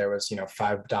wanted. There was, you know,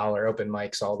 $5 open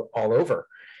mics all over.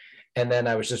 And then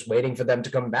I was just waiting for them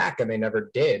to come back and they never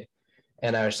did.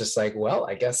 And I was just like, well,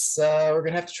 I guess we're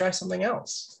going to have to try something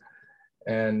else.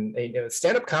 And you know,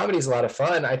 stand-up comedy is a lot of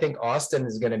fun. I think Austin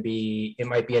is going to be, it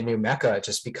might be a new mecca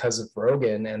just because of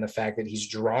Rogan and the fact that he's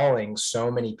drawing so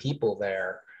many people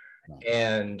there.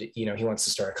 And, you know, he wants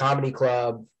to start a comedy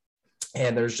club.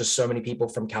 And there's just so many people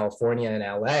from California and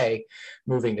LA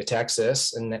moving to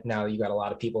Texas. And now you got a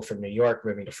lot of people from New York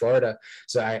moving to Florida.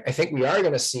 So I think we are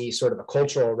going to see sort of a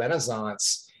cultural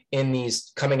renaissance in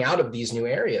these coming out of these new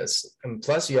areas. And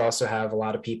plus you also have a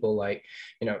lot of people like,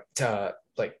 you know,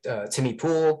 Timmy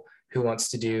Pool, who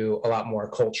wants to do a lot more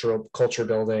culture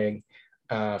building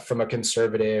from a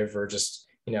conservative or just,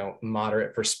 you know,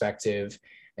 moderate perspective.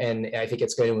 And I think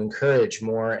it's going to encourage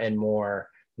more and more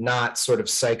not sort of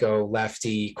psycho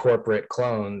lefty corporate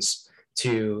clones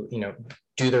to, you know,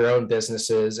 do their own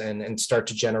businesses and start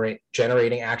to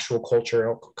generating actual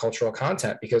cultural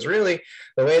content. Because really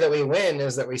the way that we win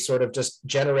is that we sort of just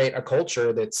generate a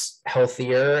culture that's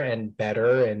healthier and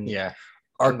better. And yeah,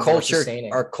 our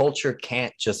culture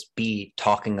can't just be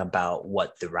talking about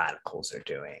what the radicals are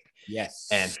doing. Yes.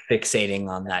 And fixating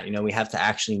on that. You know, we have to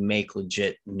actually make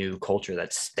legit new culture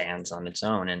that stands on its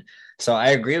own. And so I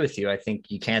agree with you. I think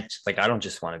you can't, like, I don't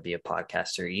just want to be a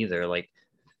podcaster either. Like,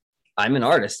 I'm an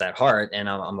artist at heart and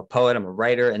I'm a poet, I'm a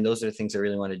writer, and those are the things I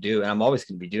really want to do. And I'm always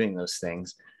going to be doing those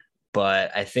things.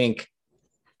 But I think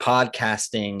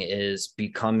podcasting is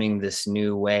becoming this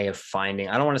new way of finding,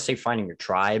 I don't want to say finding your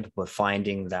tribe, but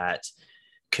finding that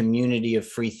community of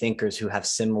free thinkers who have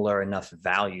similar enough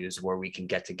values where we can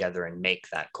get together and make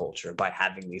that culture by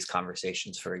having these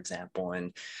conversations, for example.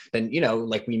 And then, you know,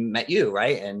 like we met you,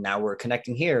 right? And now we're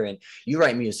connecting here and you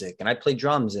write music and I play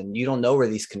drums and you don't know where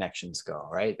these connections go,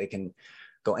 right? They can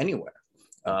go anywhere.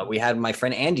 We had my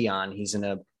friend Andy on. He's in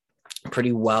a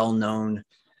pretty well-known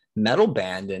metal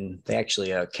band and they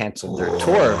actually canceled their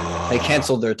tour. They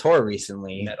canceled their tour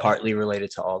recently, partly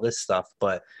related to all this stuff,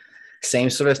 but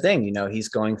same sort of thing, you know, he's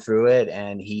going through it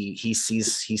and he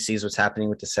sees what's happening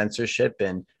with the censorship.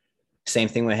 And same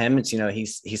thing with him. It's, you know, he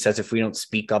says, if we don't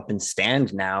speak up and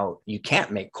stand now, you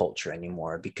can't make culture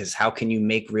anymore, because how can you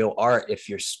make real art if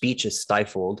your speech is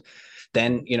stifled?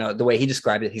 Then, you know, the way he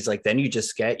described it, he's like, then you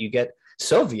get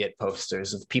Soviet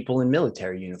posters of people in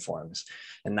military uniforms.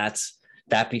 And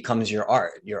that becomes your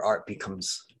art. Your art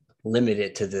becomes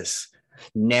limited to this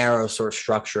narrow sort of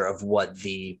structure of what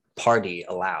the party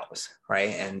allows, right?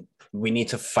 And we need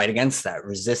to fight against that,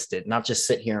 resist it, not just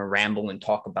sit here and ramble and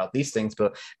talk about these things,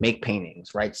 but make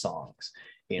paintings, write songs,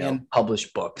 you know,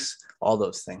 publish books, all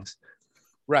those things.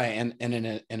 Right. And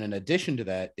in addition to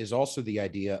that is also the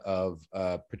idea of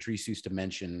Patrice used to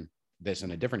mention this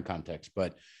in a different context,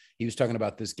 but he was talking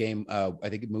about this game. I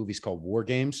think the movie's called War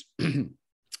Games.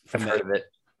 I've heard of it.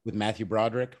 With Matthew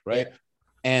Broderick, right? Yeah.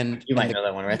 And you might know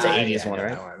that one, right? It's an 80s one,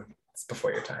 right? It's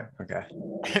before your time. Okay.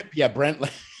 Yeah, Brent.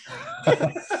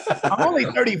 I'm only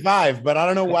 35, but I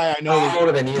don't know why I know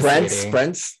older than you.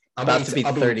 Brent's about to be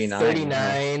 39.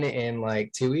 39 in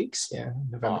like 2 weeks. Yeah.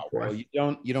 November 4th. Well,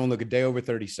 you don't look a day over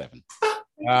 37.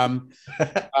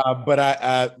 But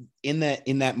I in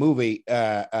that movie,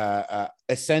 I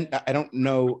don't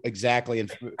know exactly,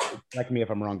 and correct me if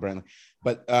I'm wrong, Brent,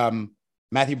 but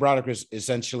Matthew Broderick is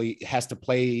essentially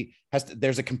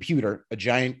there's a computer, a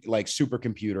giant like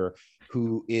supercomputer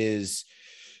who is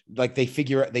like they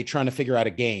trying to figure out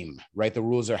a game, right? The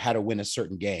rules are how to win a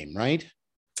certain game, right?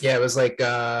 Yeah, it was like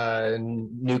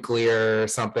nuclear or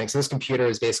something. So this computer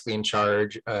is basically in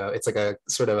charge. It's like a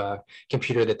sort of a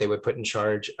computer that they would put in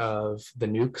charge of the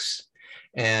nukes.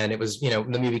 And it was, you know,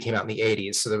 the movie came out in the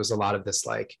 80s. So there was a lot of this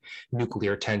like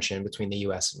nuclear tension between the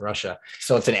US and Russia.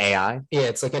 So it's an AI? Yeah,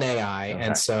 it's like an AI. Okay.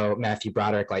 And so Matthew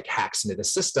Broderick like hacks into the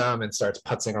system and starts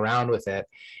putzing around with it.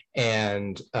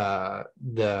 And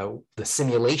the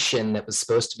simulation that was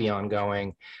supposed to be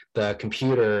ongoing, the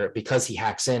computer, because he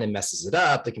hacks in and messes it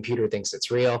up, the computer thinks it's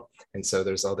real. And so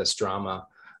there's all this drama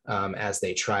as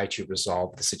they try to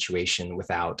resolve the situation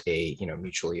without a, you know,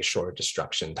 mutually assured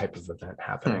destruction type of event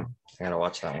happening. I gotta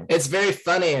watch that one. It's very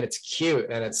funny and it's cute,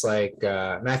 and it's like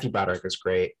Matthew Broderick is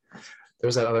great. There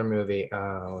was that other movie,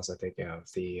 what was I thinking of?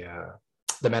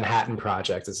 The Manhattan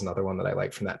Project is another one that I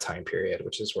like from that time period,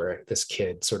 which is where this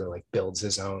kid sort of like builds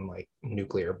his own like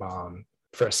nuclear bomb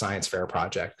for a science fair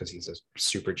project because he's a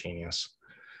super genius.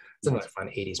 It's another fun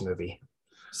 80s movie.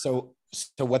 So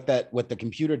what the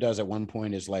computer does at one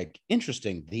point is like,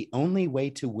 interesting. The only way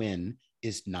to win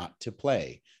is not to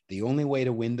play. The only way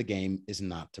to win the game is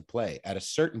not to play. At a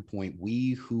certain point,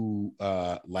 we who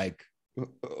like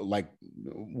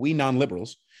we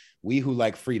non-liberals, we who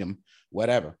like freedom,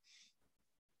 whatever,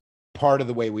 part of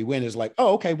the way we win is like,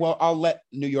 oh, okay, well, I'll let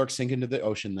New York sink into the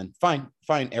ocean then. Fine,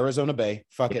 Arizona Bay,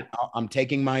 fuck it. I'm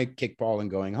taking my kickball and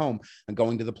going home and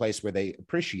going to the place where they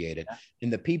appreciate it.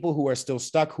 And the people who are still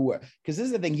stuck, because this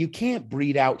is the thing, you can't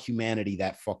breed out humanity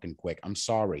that fucking quick. I'm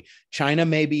sorry. China,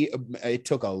 maybe it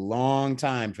took a long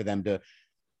time for them to,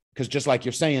 because just like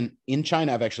you're saying, in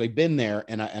China, I've actually been there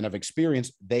and I've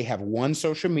experienced, they have one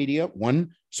social media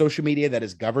that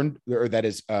is governed or that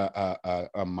is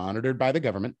monitored by the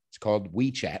government. It's called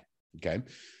WeChat. Okay.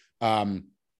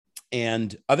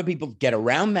 And other people get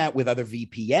around that with other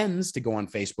VPNs to go on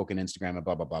Facebook and Instagram and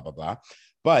blah, blah, blah, blah, blah.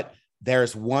 But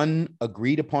there's one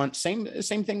agreed upon, same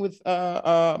thing with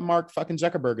Mark fucking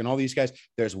Zuckerberg and all these guys.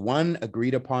 There's one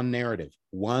agreed upon narrative,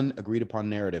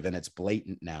 and it's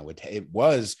blatant now. It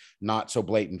was not so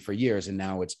blatant for years, and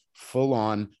now it's full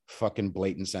on fucking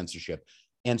blatant censorship.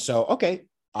 And so, okay,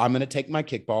 I'm going to take my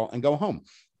kickball and go home.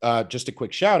 Just a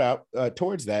quick shout out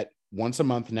towards that. Once a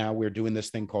month now, we're doing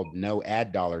this thing called No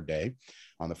Ad Dollar Day.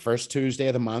 On the first Tuesday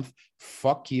of the month,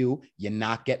 fuck you, you're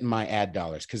not getting my ad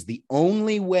dollars. Because the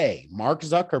only way Mark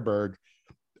Zuckerberg,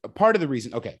 part of the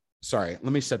reason, okay, sorry,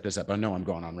 let me set this up. I know I'm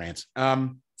going on rants.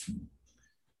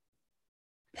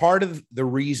 Part of the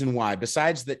reason why,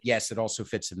 besides that, yes, it also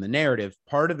fits in the narrative,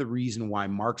 part of the reason why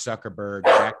Mark Zuckerberg,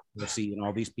 Jack Dorsey, and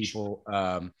all these people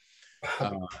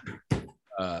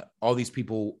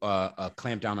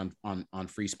clamp down on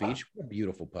free speech. What a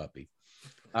beautiful puppy.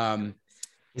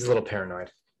 He's a little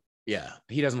paranoid. Yeah,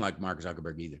 he doesn't like Mark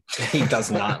Zuckerberg either. He does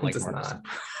not like Mark.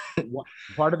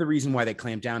 Part of the reason why they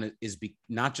clamp down is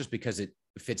not just because it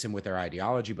fits in with their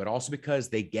ideology, but also because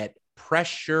they get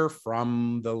pressure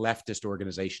from the leftist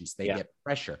organizations. They get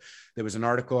pressure. There was an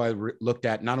article I looked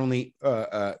at, not only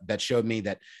that showed me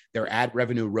that their ad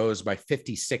revenue rose by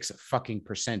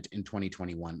 56% in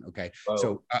 2021. Okay. Whoa.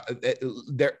 So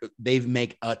they've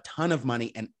make a ton of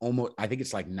money, and almost, I think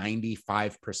it's like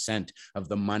 95% of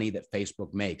the money that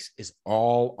Facebook makes is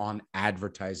all on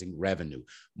advertising revenue.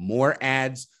 More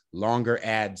ads, longer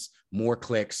ads, more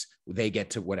clicks, they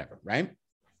get to whatever, right?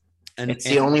 And it's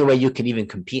the only way you can even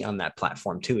compete on that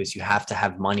platform too, is you have to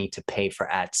have money to pay for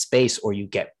ad space or you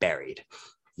get buried.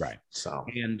 Right. So,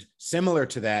 and similar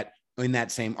to that, in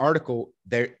that same article,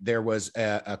 there was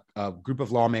a group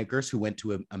of lawmakers who went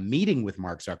to a meeting with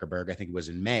Mark Zuckerberg. I think it was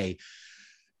in May,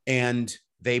 and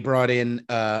they brought in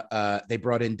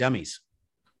dummies,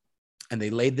 and they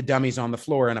laid the dummies on the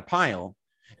floor in a pile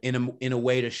in a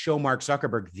way to show Mark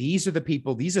Zuckerberg, these are the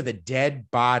people, these are the dead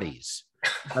bodies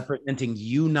representing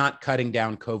you not cutting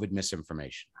down COVID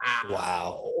misinformation.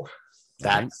 Wow.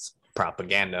 That's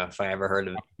propaganda, if I ever heard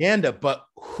of it. Propaganda, but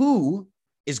who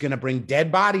is going to bring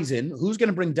dead bodies in? Who's going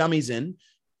to bring dummies in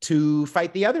to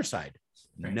fight the other side?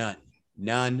 Right.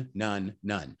 None.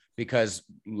 Because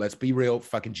let's be real,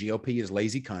 fucking GOP is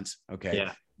lazy cunts. Okay.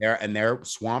 Yeah. They're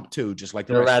swamped too, just like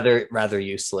they're rather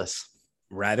useless.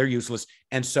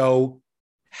 And so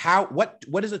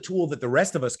what is a tool that the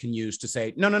rest of us can use to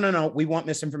say, no, we want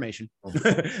misinformation.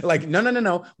 Like,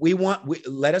 no.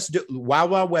 Let us do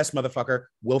Wild Wild West, motherfucker.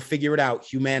 We'll figure it out.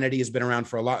 Humanity has been around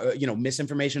for a lot.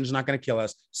 Misinformation is not going to kill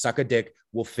us. Suck a dick.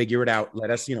 We'll figure it out.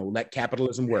 Let us, let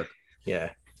capitalism work.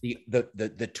 Yeah.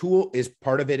 The tool is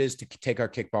part of it is to take our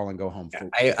kickball and go home.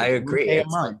 I agree.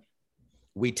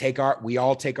 We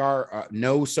all take our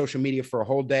no social media for a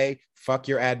whole day. Fuck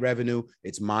your ad revenue.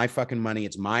 It's my fucking money.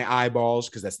 It's my eyeballs,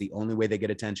 because that's the only way they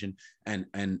get attention.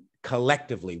 And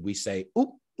collectively we say, oop,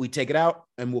 we take it out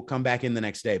and we'll come back in the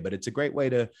next day. But it's a great way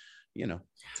to you know,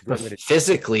 it's a But great way to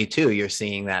physically too, you're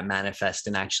seeing that manifest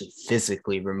in actually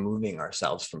physically removing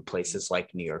ourselves from places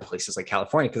like New York, places like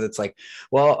California, because it's like,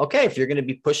 well, okay, if you're going to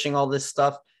be pushing all this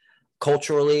stuff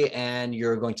culturally and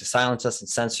you're going to silence us and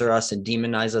censor us and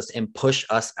demonize us and push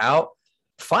us out,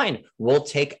 fine, we'll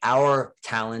take our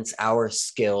talents, our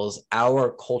skills,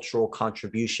 our cultural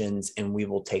contributions, and we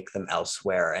will take them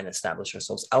elsewhere and establish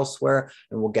ourselves elsewhere,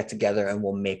 and we'll get together and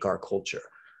we'll make our culture.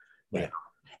 Right.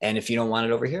 And if you don't want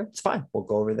it over here, it's fine, we'll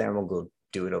go over there and we'll go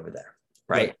do it over there.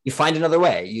 Right. Right. You find another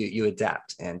way, you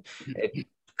adapt. And it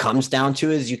comes down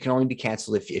to is you can only be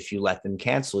canceled if you let them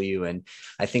cancel you. And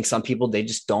I think some people, they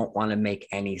just don't want to make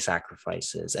any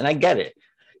sacrifices, and I get it.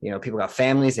 You know, people got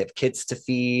families, they have kids to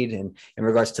feed. And in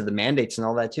regards to the mandates and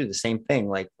all that too, the same thing.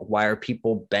 Like, why are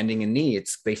people bending a knee?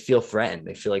 They feel threatened.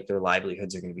 They feel like their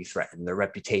livelihoods are going to be threatened. Their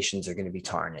reputations are going to be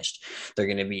tarnished. They're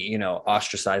going to be, you know,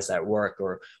 ostracized at work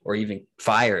or even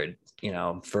fired, you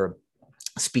know, for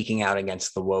speaking out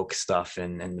against the woke stuff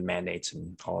and the mandates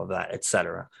and all of that, et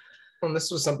cetera. Well, this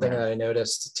was something that I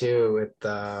noticed too with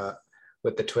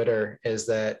the Twitter, is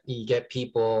that you get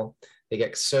people, they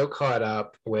get so caught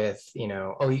up with, you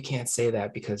know, oh, you can't say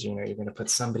that because, you know, you're going to put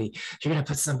somebody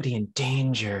in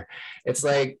danger. It's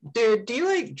like, dude, do you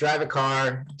like drive a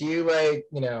car? Do you like,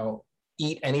 you know,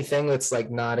 eat anything that's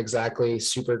like not exactly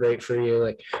super great for you?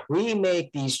 Like, we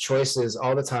make these choices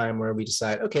all the time where we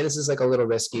decide, okay, this is like a little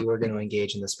risky, we're going to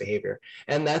engage in this behavior.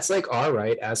 And that's like our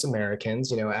right as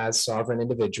Americans, you know, as sovereign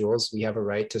individuals. We have a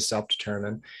right to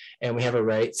self-determine, and we have a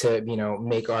right to, you know,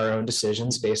 make our own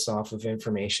decisions based off of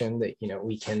information that, you know,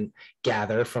 we can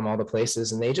gather from all the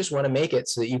places. And they just want to make it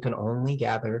so that you can only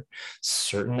gather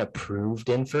certain approved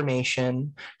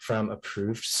information from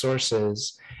approved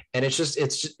sources. And it's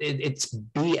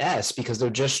BS, because they're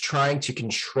just trying to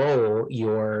control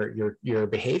your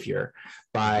behavior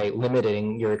by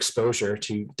limiting your exposure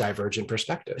to divergent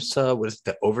perspectives. So what is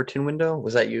the Overton window?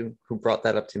 Was that you who brought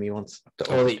that up to me once?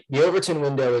 The Overton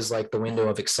window is like the window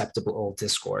of acceptable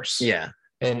discourse. Yeah.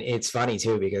 And it's funny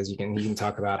too, because you can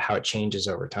talk about how it changes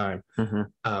over time.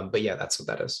 Mm-hmm. But yeah, that's what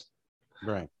that is.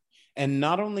 Right. And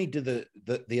not only do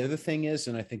the other thing is,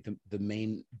 and I think the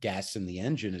main gas in the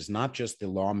engine is not just the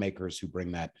lawmakers who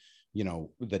bring that, you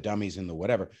know, the dummies and the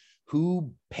whatever,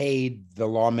 who paid the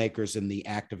lawmakers and the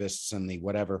activists and the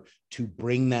whatever to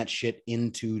bring that shit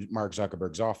into Mark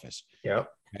Zuckerberg's office. Yeah.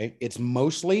 Okay. It's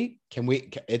mostly,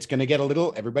 it's going to get a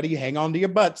little, everybody hang on to your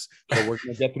butts, but we're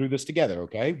going to get through this together.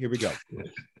 Okay. Here we go.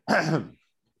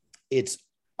 It's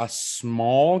a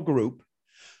small group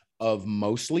of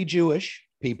mostly Jewish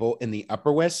people in the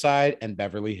Upper West Side and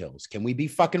Beverly Hills. Can we be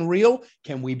fucking real?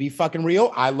 Can we be fucking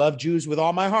real? I love Jews with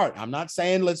all my heart. I'm not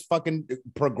saying let's fucking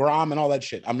pogrom and all that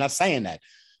shit. I'm not saying that.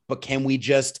 But can we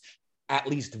just at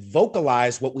least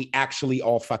vocalize what we actually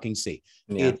all fucking see?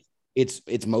 Yeah.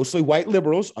 It's mostly white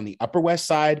liberals on the Upper West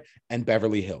Side and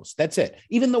Beverly Hills. That's it.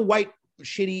 Even the white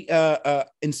shitty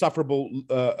insufferable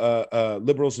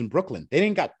liberals in Brooklyn, they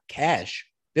ain't got cash.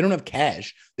 They don't have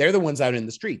cash. They're the ones out in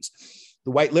the streets. The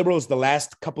white liberals, the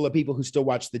last couple of people who still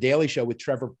watch The Daily Show with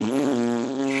Trevor.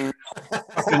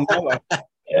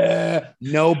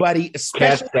 Nobody,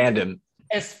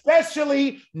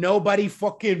 especially nobody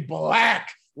fucking black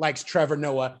likes Trevor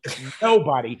Noah.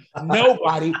 Nobody,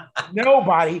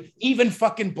 even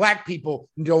fucking black people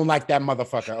don't like that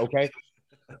motherfucker. Okay.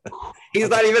 He's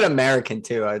not even American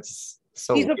too. It's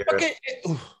so he's weird. A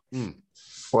fucking,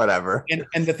 whatever.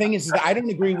 And the thing is that I don't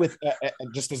agree with,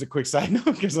 just as a quick side note,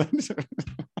 because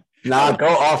nah, go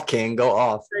off, King, go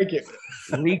off. Thank you.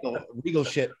 Legal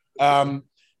shit.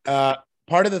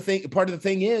 Part of the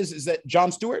thing is that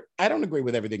Jon Stewart, I don't agree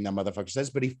with everything that motherfucker says,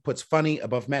 but he puts funny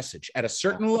above message. At a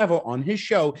certain level on his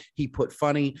show, he put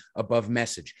funny above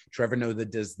message. Trevor Noah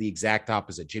does the exact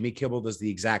opposite. Jimmy Kimmel does the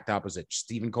exact opposite.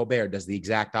 Stephen Colbert does the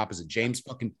exact opposite. James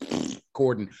fucking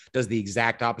Corden does the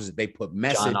exact opposite. They put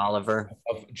message.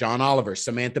 John Oliver,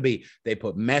 Samantha Bee. They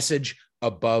put message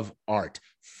above art.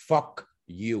 Fuck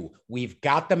you. We've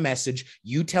got the message.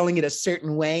 You telling it a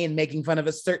certain way and making fun of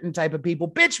a certain type of people.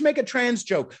 Bitch, make a trans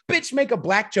joke. Bitch, make a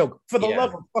black joke. For the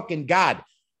love of fucking God.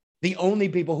 The only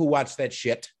people who watch that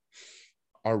shit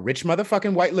are rich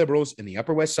motherfucking white liberals in the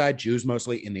Upper West Side, Jews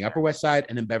mostly in the Upper West Side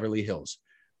and in Beverly Hills,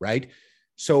 right?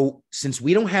 So since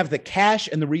we don't have the cash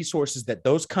and the resources that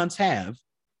those cunts have,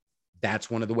 that's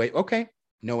one of the ways. Okay,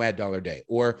 no ad dollar day.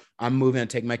 Or I'm moving and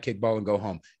take my kickball and go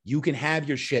home. You can have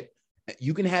your shit.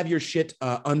 You can have your shit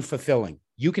unfulfilling.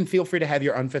 You can feel free to have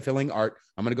your unfulfilling art.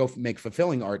 I'm going to go make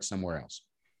fulfilling art somewhere else.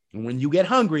 And when you get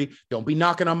hungry, don't be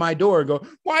knocking on my door and go,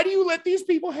 why do you let these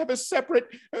people have a separate,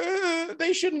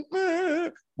 they shouldn't.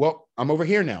 Well, I'm over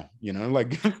here now, you know,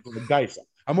 like Dyson.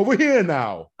 I'm over here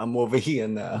now. I'm over here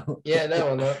now. Yeah,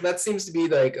 no, that seems to be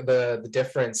like the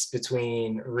difference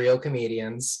between real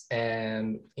comedians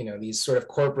and, you know, these sort of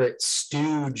corporate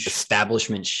stooge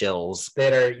Establishment shills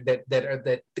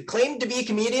that claim to be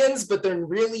comedians, but they're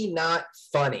really not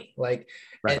funny. Like,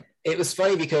 Right. and it was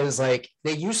funny because like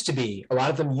a lot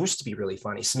of them used to be really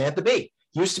funny. Samantha Bee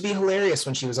used to be hilarious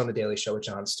when she was on The Daily Show with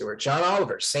Jon Stewart. John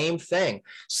Oliver, same thing.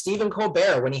 Stephen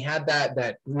Colbert, when he had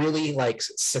that really like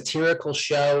satirical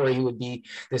show where he would be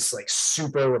this like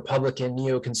super Republican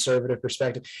neoconservative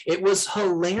perspective, it was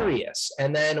hilarious.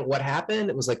 And then what happened?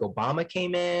 It was like Obama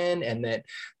came in, and that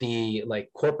the like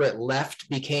corporate left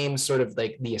became sort of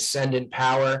like the ascendant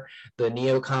power. The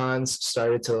neocons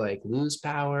started to like lose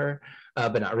power.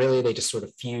 But not really. They just sort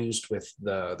of fused with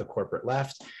the corporate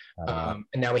left. And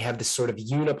now we have this sort of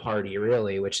uniparty,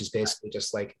 really, which is basically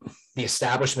just like the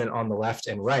establishment on the left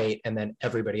and right, and then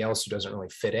everybody else who doesn't really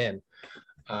fit in.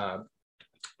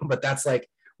 But that's like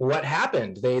what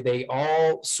happened. They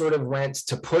all sort of went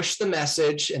to push the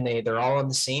message, and they're all on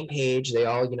the same page. They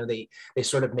all, you know, they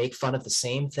sort of make fun of the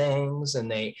same things,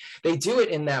 and they do it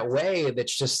in that way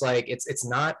that's just like it's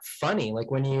not funny.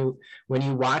 Like when you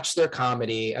watch their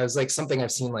comedy, I was like, something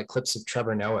I've seen like clips of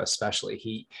Trevor Noah, especially.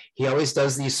 He always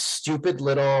does these stupid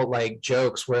little like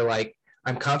jokes where like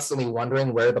I'm constantly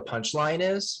wondering where the punchline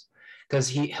is, because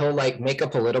he'll like make a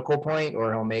political point,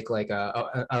 or he'll make like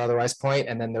an otherwise point,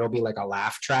 and then there'll be like a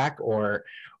laugh track or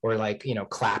like, you know,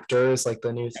 clapter is like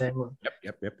the new thing.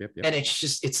 Yep. And it's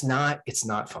just it's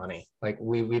not funny. Like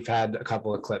we've had a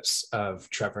couple of clips of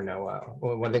Trevor Noah.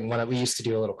 One that we used to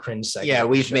do a little cringe segment. Yeah,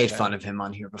 we've made fun of him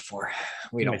on here before.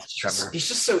 We don't Trevor. He's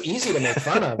just so easy to make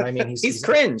fun of. I mean, he's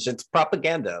cringe. It's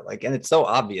propaganda. Like, and it's so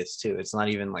obvious too. It's not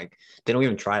even like they don't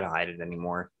even try to hide it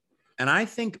anymore. And I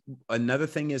think another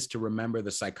thing is to remember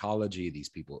the psychology of these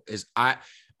people.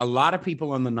 A lot of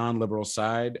people on the non-liberal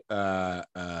side,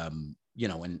 you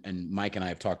know, and Mike and I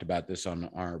have talked about this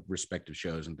on our respective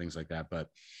shows and things like that. But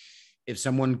if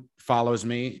someone follows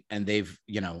me and they've,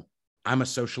 you know, I'm a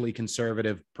socially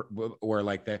conservative, or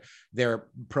like their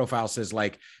profile says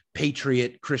like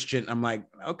patriot Christian, I'm like,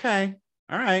 okay,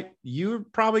 all right, you're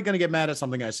probably going to get mad at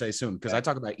something I say soon, because I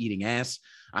talk about eating ass.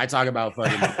 I talk about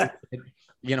fucking,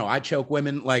 you know, I choke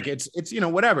women. Like it's, you know,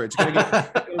 whatever. It's going to get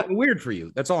a little weird for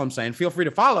you. That's all I'm saying. Feel free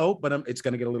to follow, but it's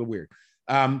going to get a little weird.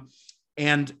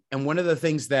 And one of the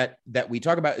things that we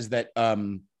talk about is that,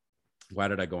 why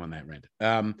did I go on that rant?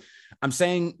 I'm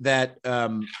saying that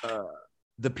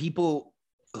the people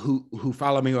who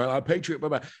follow me, or are patriot, blah,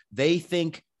 blah, they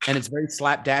think, and it's very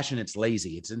slapdash and it's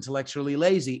lazy. It's intellectually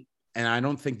lazy. And I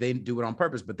don't think they do it on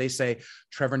purpose, but they say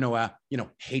Trevor Noah, you know,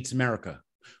 hates America,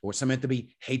 or Samantha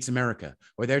Bee hates America,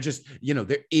 or they're just, you know,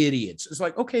 they're idiots. It's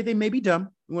like, okay, they may be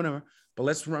dumb, whatever, but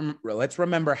let's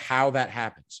remember how that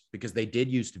happens, because they did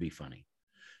used to be funny.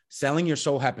 Selling your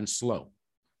soul happens slow.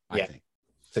 I think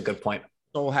it's a good point.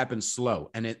 Soul happens slow,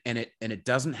 and it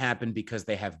doesn't happen because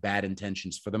they have bad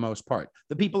intentions for the most part.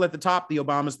 The people at the top, the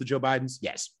Obamas, the Joe Bidens,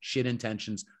 yes, shit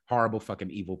intentions, horrible fucking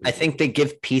evil people. I think they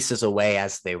give pieces away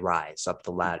as they rise up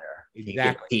the ladder.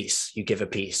 Exactly. You give a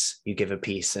piece.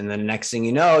 And then the next thing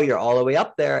you know, you're all the way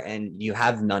up there and you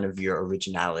have none of your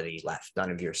originality left.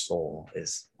 None of your soul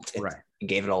is right. You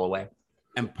gave it all away.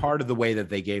 And part of the way that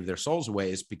they gave their souls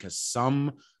away is because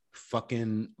some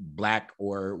fucking black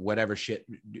or whatever shit,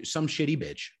 some shitty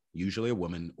bitch, usually a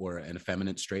woman or an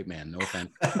effeminate straight man, no offense.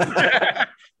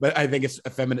 But I think it's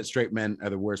effeminate straight men are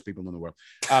the worst people in the world.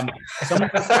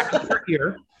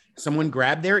 Someone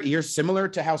grabbed their ear, similar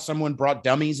to how someone brought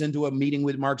dummies into a meeting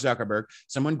with Mark Zuckerberg.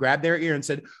 Someone grabbed their ear and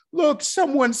said, look,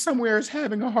 someone somewhere is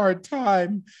having a hard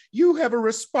time. You have a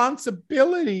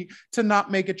responsibility to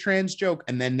not make a trans joke.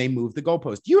 And then they moved the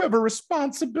goalpost. You have a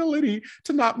responsibility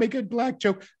to not make a black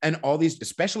joke. And all these,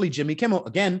 especially Jimmy Kimmel,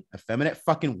 again, effeminate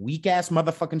fucking weak ass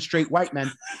motherfucking straight white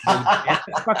men.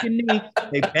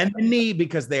 They bend the knee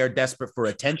because they are desperate for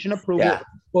attention, approval,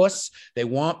 puss. They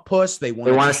want puss. They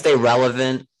want to stay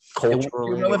relevant.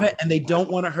 Culturally relevant, and they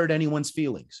don't want to hurt anyone's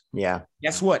feelings. Yeah.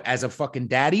 Guess what? As a fucking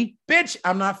daddy, bitch,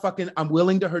 I'm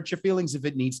willing to hurt your feelings if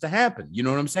it needs to happen. You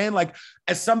know what I'm saying? Like,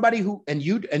 as somebody who, and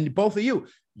you, and both of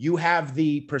you have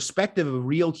the perspective of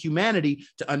real humanity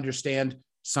to understand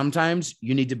sometimes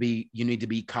you need to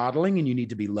be coddling and you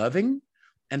need to be loving.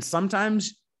 And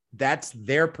sometimes that's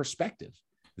their perspective.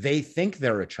 They think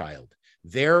they're a child.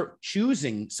 They're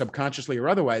choosing subconsciously or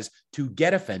otherwise to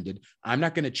get offended. I'm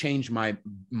not going to change my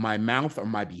mouth or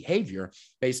my behavior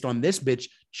based on this bitch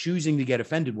choosing to get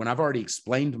offended when I've already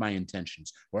explained my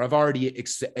intentions, or I've already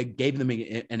gave them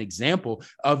an example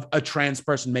of a trans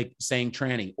person saying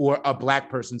tranny, or a black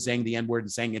person saying the N-word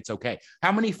and saying it's okay.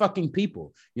 How many fucking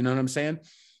people? You know what I'm saying?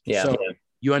 Yeah. So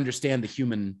you understand the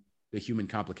human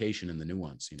complication and the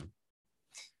nuance,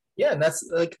 Yeah, and that's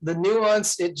like the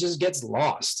nuance, it just gets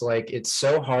lost. Like it's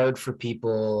so hard for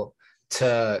people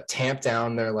to tamp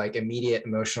down their like immediate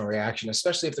emotional reaction,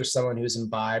 especially if there's someone who's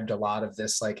imbibed a lot of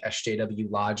this like SJW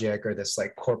logic or this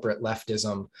like corporate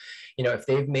leftism. If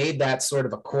they've made that sort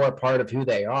of a core part of who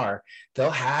they are, they'll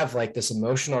have like this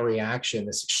emotional reaction,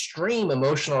 this extreme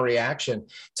emotional reaction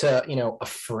to, a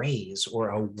phrase or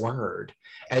a word,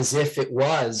 as if it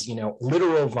was,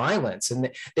 literal violence. And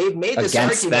they've made this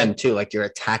against argument, them too, like you're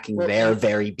attacking their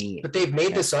very being. but they've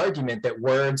made this argument that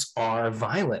words are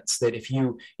violence, that if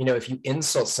you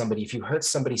insult somebody, if you hurt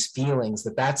somebody's feelings,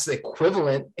 that's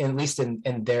equivalent, at least in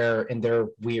their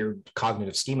weird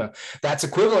cognitive schema, that's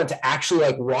equivalent to actually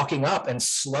like walking up and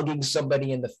slugging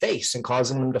somebody in the face and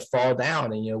causing them to fall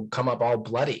down and come up all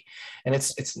bloody. And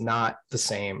it's not the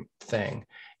same thing.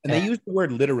 And they use the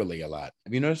word literally a lot.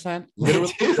 Have you noticed that?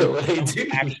 Literally, they do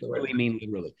actually mean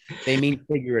literally. They mean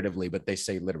figuratively, but they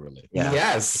say literally. Yeah.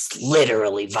 Yes, it's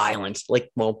literally violent. Like,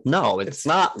 well, no, it's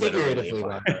not literally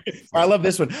violent. I love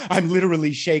this one. I'm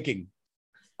literally shaking.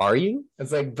 Are you?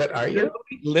 It's like, but are you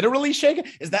literally shaking?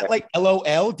 Is that like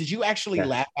LOL? Did you actually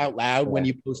laugh out loud when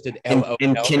you posted LOL?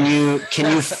 And can you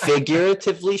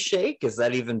figuratively shake? Is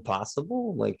that even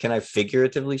possible? Like, can I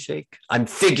figuratively shake? I'm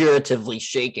figuratively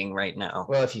shaking right now.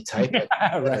 Well, if you type it,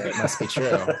 right, it must be true.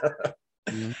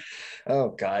 Mm-hmm. Oh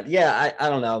God. Yeah, I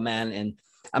don't know, man. And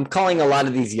I'm calling a lot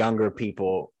of these younger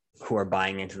people who are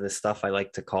buying into this stuff, I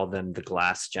like to call them the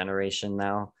glass generation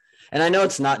now. And I know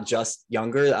it's not just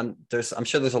younger. I'm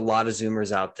sure there's a lot of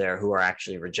Zoomers out there who are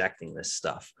actually rejecting this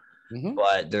stuff,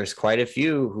 but there's quite a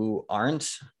few who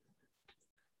aren't.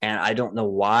 And I don't know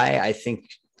why. I think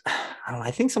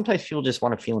sometimes people just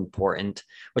want to feel important,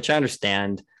 which I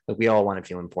understand. Like we all want to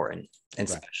feel important and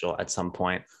special at some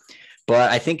point.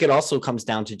 But I think it also comes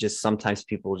down to just sometimes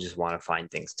people just want to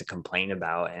find things to complain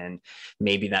about. And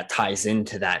maybe that ties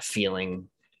into that feeling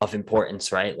of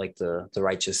importance, right? Like the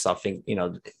righteous suffering,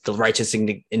 the righteous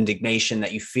indignation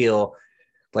that you feel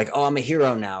like, oh, I'm a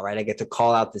hero now, right? I get to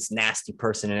call out this nasty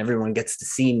person and everyone gets to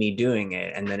see me doing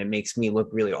it. And then it makes me look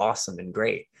really awesome and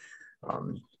great.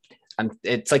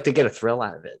 It's like they get a thrill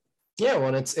out of it. Yeah,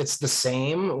 well, it's the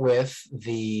same with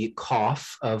the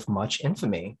cough of much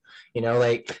infamy.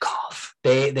 Like the cough.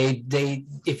 They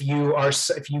if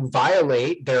you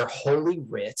violate their holy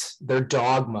writ, their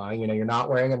dogma, you're not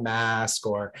wearing a mask,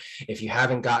 or if you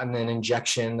haven't gotten an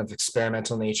injection of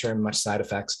experimental nature and much side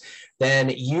effects, then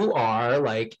you are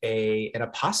like an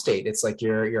apostate. It's like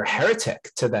you're a heretic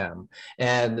to them,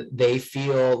 and they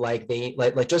feel like they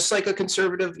like just like a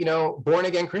conservative, born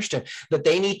again Christian, that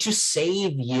they need to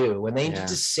save you and they need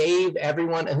to save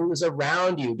everyone who is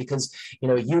around you, because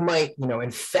you might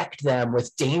infect them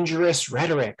with dangerous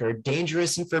rhetoric or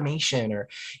dangerous information, or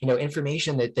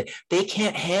information that they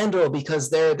can't handle because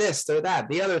they're this, they're that,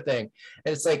 the other thing.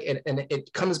 And it's like, and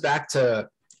it comes back to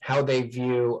how they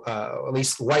view, at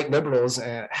least white liberals,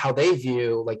 how they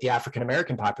view like the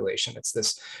African-American population. It's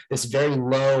this very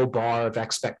low bar of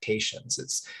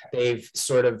expectations. They've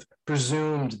sort of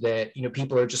presumed that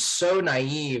people are just so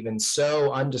naive and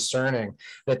so undiscerning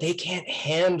that they can't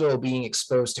handle being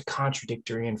exposed to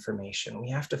contradictory information. We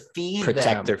have to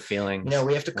protect their feelings.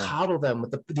 We have to coddle them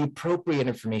with the appropriate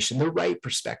information, the right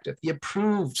perspective, the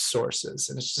approved sources.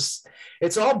 And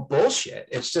it's all bullshit.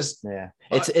 It's just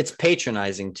it's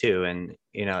patronizing too. And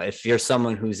if you're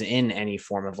someone who's in any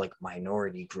form of like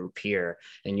minority group here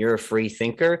and you're a free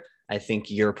thinker, I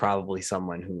think you're probably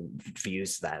someone who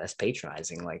views that as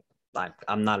patronizing. Like,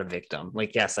 I'm not a victim.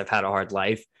 Like, yes, I've had a hard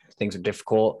life. Things are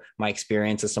difficult. My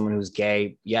experience as someone who's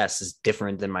gay, yes, is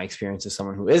different than my experience as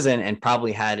someone who isn't, and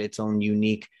probably had its own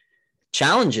unique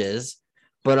challenges.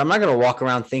 But I'm not going to walk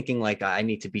around thinking like I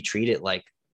need to be treated like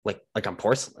I'm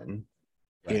porcelain,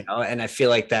 right. And I feel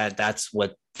like that's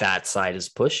what that side is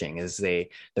pushing, is they're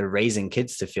raising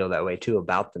kids to feel that way too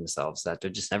about themselves, that they're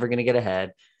just never going to get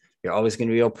ahead. You're always going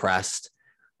to be oppressed,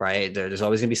 right? There's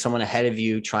always going to be someone ahead of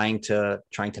you trying to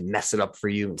mess it up for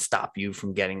you and stop you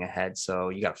from getting ahead. So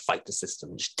you got to fight the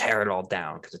system, just tear it all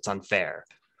down because it's unfair.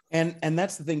 And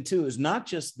that's the thing too, is not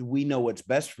just we know what's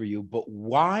best for you, but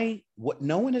what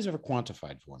no one has ever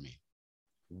quantified for me,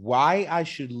 why I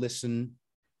should listen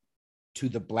to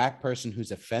the Black person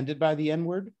who's offended by the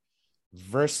N-word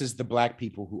versus the Black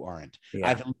people who aren't. Yeah.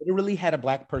 I've literally had a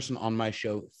Black person on my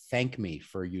show thank me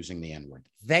for using the N-word.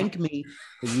 Thank me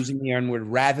for using the N-word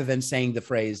rather than saying the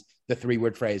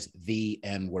 3-word phrase, the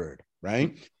N-word,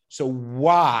 right? So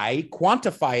why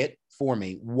quantify it for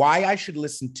me? Why I should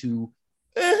listen to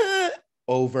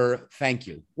over thank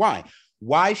you?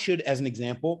 Why should, as an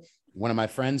example, one of my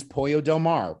friends, Pollo Del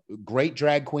Mar, great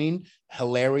drag queen,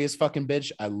 hilarious fucking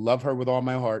bitch. I love her with all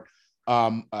my heart.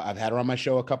 I've had her on my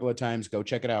show a couple of times. Go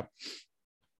check it out.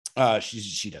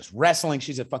 She does wrestling.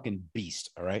 She's a fucking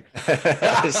beast. All right.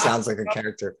 Sounds like a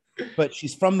character. But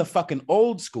she's from the fucking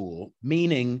old school,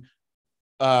 meaning,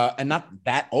 and not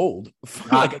that old.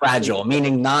 Not fragile,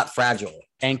 meaning not fragile.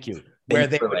 Thank you. Where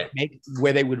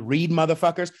they would read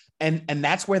motherfuckers, and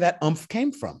that's where that umph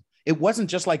came from. It wasn't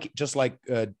just like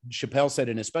Chappelle said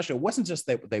in his special. It wasn't just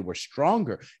that they were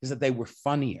stronger; is that they were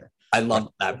funnier. I love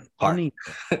that part.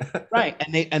 Right?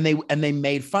 And they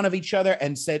made fun of each other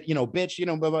and said, you know, bitch, you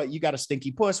know, blah, blah, you got a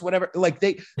stinky puss, whatever. Like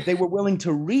they were willing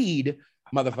to read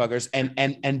motherfuckers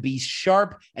and be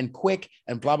sharp and quick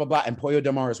and blah blah blah. And Pollo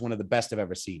Del Mar is one of the best I've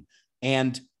ever seen.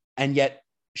 And yet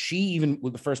she, even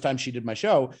the first time she did my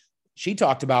show, she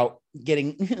talked about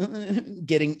getting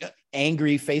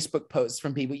angry Facebook posts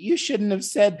from people. You shouldn't have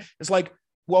said. It's like,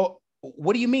 well,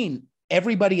 what do you mean?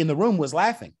 Everybody in the room was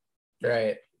laughing.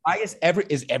 Right. Why is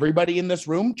everybody in this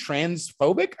room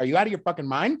transphobic? Are you out of your fucking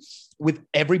mind? With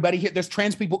everybody here, there's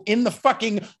trans people in the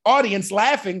fucking audience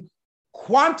laughing.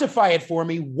 Quantify it for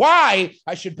me. Why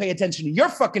I should pay attention to your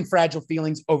fucking fragile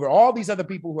feelings over all these other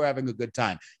people who are having a good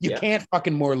time. You can't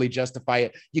fucking morally justify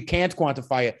it. You can't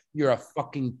quantify it. You're a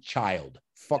fucking child.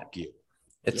 Fuck you.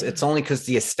 It's only because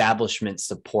the establishment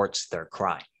supports their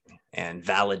crime and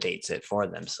validates it for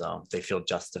them, so they feel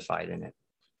justified in it.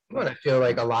 Well, I feel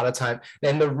like a lot of time,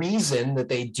 and the reason that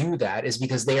they do that is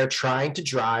because they are trying to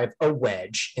drive a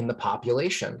wedge in the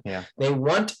population. Yeah. They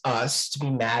want us to be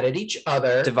mad at each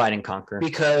other. Divide and conquer.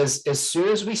 Because as soon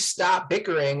as we stop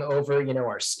bickering over, you know,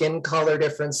 our skin color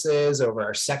differences, over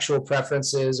our sexual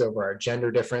preferences, over our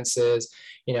gender differences,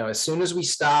 you know, as soon as we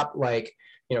stop, like,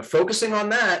 you know, focusing on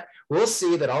that, we'll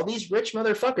see that all these rich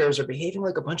motherfuckers are behaving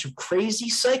like a bunch of crazy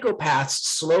psychopaths,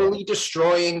 slowly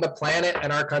destroying the planet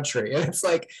and our country. And it's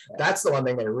like, that's the one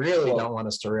thing they really don't want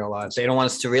us to realize. They don't want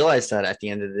us to realize that at the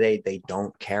end of the day, they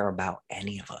don't care about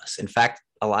any of us. In fact,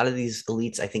 a lot of these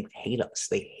elites, I think, hate us.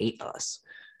 They hate us.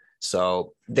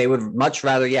 So they would much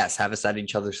rather, yes, have us at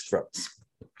each other's throats,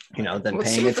 you know, than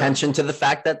paying attention to the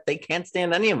fact that they can't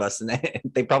stand any of us. And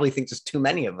they probably think there's too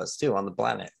many of us too on the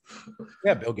planet.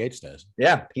 Yeah, Bill Gates does.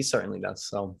 Yeah, he certainly does.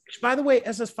 So, by the way,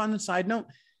 as a fun side note,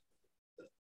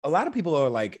 a lot of people are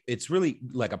like, it's really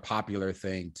like a popular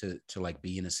thing to like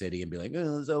be in a city and be like,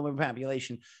 oh, there's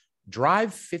overpopulation.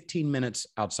 Drive 15 minutes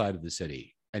outside of the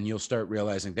city and you'll start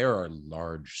realizing there are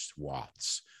large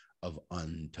swaths of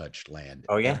untouched land.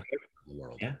 Oh, yeah. In the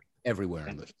world. Yeah. Everywhere.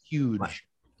 In the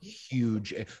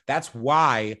huge. That's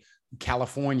why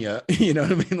California, you know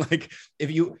what I mean? Like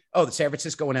if you, the San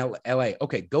Francisco and LA,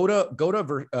 okay, go to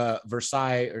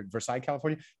Versailles,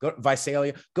 California, go to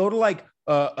Visalia, go to like,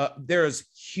 there's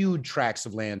huge tracts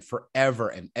of land forever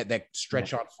and that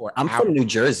stretch on for I'm from New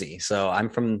Jersey, so I'm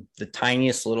from the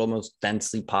tiniest little, most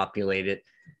densely populated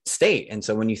state. And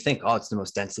so when you think, it's the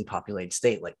most densely populated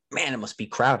state, like, man, it must be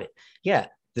crowded. Yeah,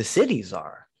 the cities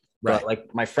are. Right. But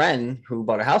like my friend who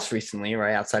bought a house recently,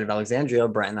 right outside of Alexandria,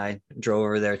 Brent and I drove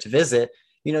over there to visit.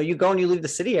 You know, you go and you leave the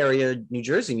city area, New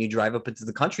Jersey, and you drive up into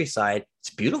the countryside.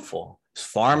 It's beautiful. It's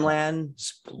farmland,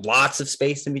 lots of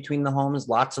space in between the homes,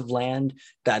 lots of land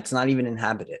that's not even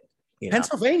inhabited. You know?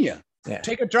 Pennsylvania. Yeah.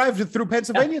 Take a drive through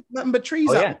Pennsylvania. It's nothing but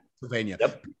trees out in Pennsylvania.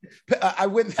 Yep.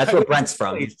 That's where Brent's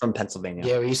from. He's from Pennsylvania.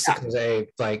 Yeah, we used to say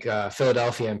like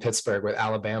Philadelphia and Pittsburgh with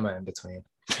Alabama in between.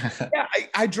 Yeah,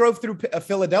 I drove through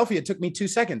Philadelphia. It took me 2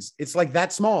 seconds. It's like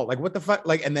that small. Like what the fuck?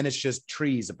 Like, and then it's just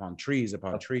trees upon trees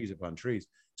upon trees upon trees.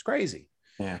 It's crazy.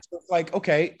 Yeah. So it's like,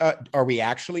 okay, are we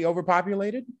actually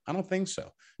overpopulated? I don't think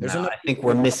so. I think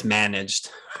we're mismanaged.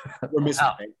 We're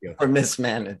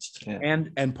mismanaged. Yeah.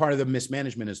 And part of the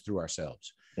mismanagement is through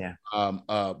ourselves. Yeah.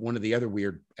 One of the other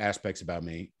weird aspects about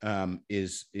me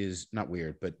is not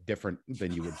weird, but different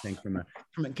than you would think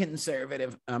from a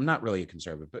conservative. I'm not really a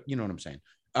conservative, but you know what I'm saying.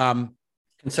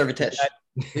 Conservative.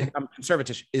 I'm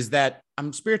conservative. Is that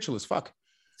I'm spiritual as fuck.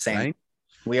 Same. Right?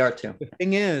 We are too. The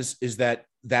thing is that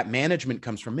management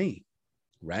comes from me.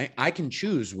 Right. I can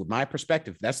choose with my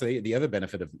perspective. That's the other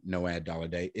benefit of no ad dollar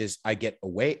day is I get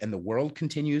away and the world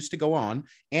continues to go on.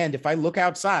 And if I look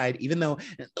outside, even though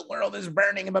the world is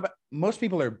burning, most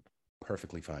people are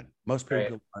perfectly fine. Most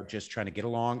people are just trying to get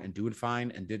along and doing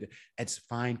fine, and it's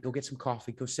fine. Go get some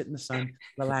coffee, go sit in the sun,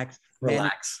 relax.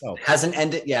 Hasn't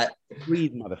ended yet.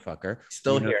 Breathe, motherfucker.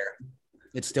 Still here.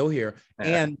 It's still here.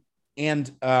 Yeah.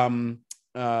 And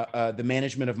the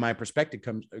management of my perspective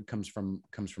comes from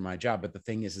my job. But the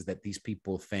thing is that these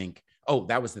people think, oh,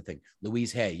 that was the thing.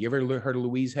 Louise Hay. You ever heard of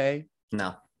Louise Hay?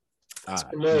 No. It's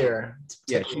familiar. It's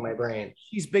she's my brain.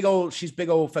 She's big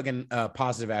old fucking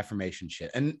positive affirmation shit.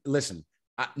 And listen,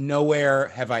 nowhere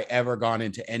have I ever gone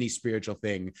into any spiritual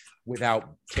thing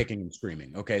without kicking and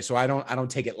screaming. Okay, so I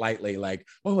don't take it lightly. Like,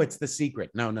 oh, it's the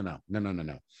secret. No.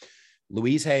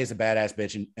 Louise Hay is a badass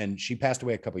bitch, and she passed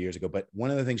away a couple years ago. But one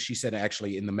of the things she said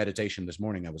actually in the meditation this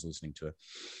morning, I was listening to it,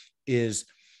 is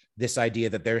this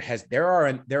idea that there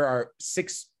are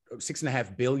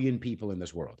 6.5 billion people in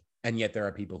this world. And yet there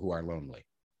are people who are lonely.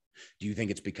 Do you think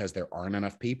it's because there aren't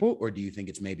enough people, or do you think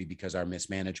it's maybe because our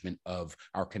mismanagement of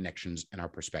our connections and our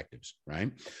perspectives,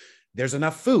 right? There's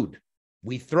enough food.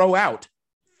 We throw out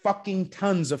fucking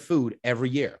tons of food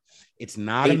every year. It's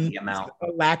not a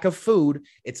lack of food.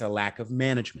 It's a lack of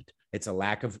management. It's a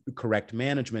lack of correct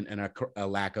management and a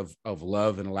lack of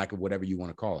love and a lack of whatever you want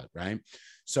to call it, right?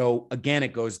 So again,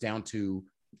 it goes down to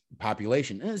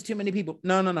population. There's too many people.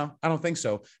 No. I don't think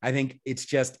so. I think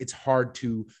it's hard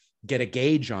to get a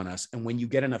gauge on us. And when you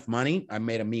get enough money, I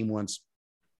made a meme once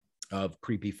of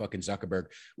creepy fucking Zuckerberg.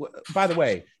 By the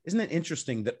way, isn't it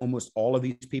interesting that almost all of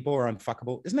these people are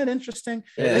unfuckable? Isn't that interesting?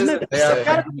 There's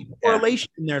got to be a correlation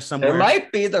in there somewhere.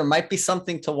 There might be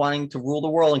something to wanting to rule the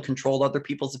world and control other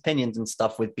people's opinions and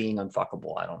stuff with being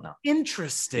unfuckable. I don't know.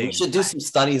 Interesting. We should do some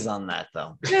studies on that,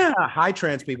 though. Yeah, hi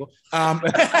trans people.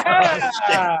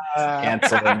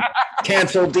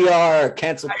 Cancel DR.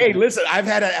 Cancel. Hey, listen, I've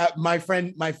had my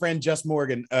friend Just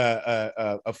Morgan,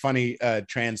 a funny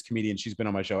trans comedian. She's been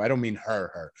on my show. I don't mean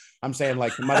her. I'm saying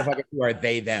like the motherfuckers who are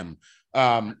they, them.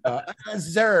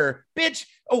 Bitch.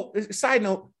 Oh, side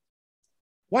note.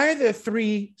 Why are there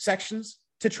 3 sections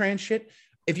to trans shit?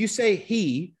 If you say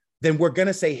he, then we're going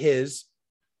to say his.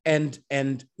 And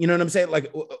you know what I'm saying?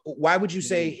 Like, why would you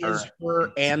say his,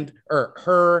 her, and, or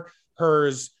her,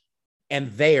 hers,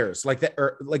 and theirs? Like that,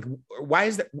 or like, why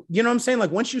is that? You know what I'm saying?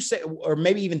 Like once you say, or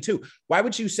maybe even 2, why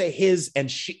would you say his and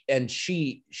she?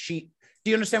 Do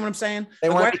you understand what I'm saying? They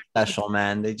like, weren't special,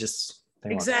 man.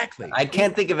 Exactly. I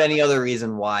can't think of any other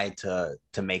reason why to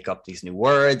make up these new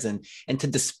words and to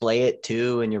display it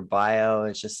too in your bio.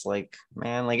 It's just like,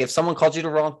 man, like if someone called you the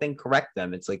wrong thing, correct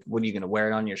them. It's like, what are you going to wear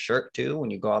it on your shirt too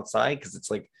when you go outside? Because it's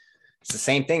like, it's the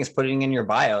same thing as putting in your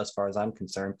bio as far as I'm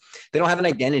concerned. They don't have an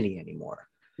identity anymore.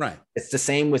 Right. It's the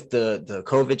same with the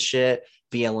COVID shit,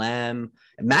 BLM,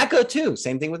 MAGA too.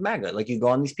 Same thing with MAGA. Like you go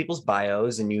on these people's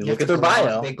bios and you look at their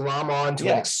bio. They glom on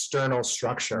to an external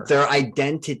structure. Their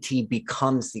identity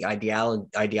becomes the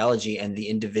ideology, and the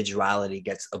individuality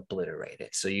gets obliterated.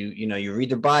 So you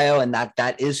read their bio, and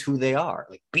that is who they are.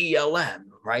 Like BLM,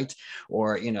 right?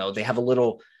 Or they have a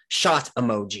little shot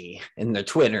emoji in their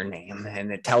Twitter name, and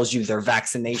it tells you their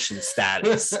vaccination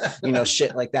status,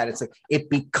 shit like that. It's like, it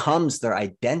becomes their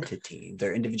identity.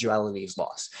 Their individuality is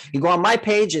lost. You go on my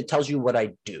page, it tells you what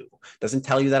I do. Doesn't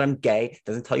tell you that I'm gay,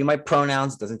 doesn't tell you my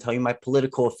pronouns, doesn't tell you my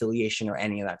political affiliation or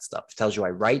any of that stuff. It tells you I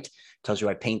write, tells you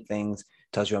I paint things,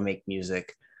 tells you I make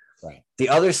music. Right. The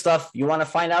other stuff, you want to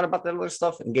find out about that other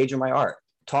stuff, engage in my art.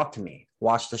 Talk to me,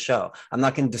 watch the show. I'm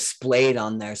not going to display it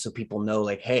on there so people know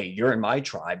like, hey, you're in my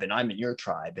tribe and I'm in your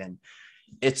tribe. And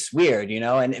it's weird,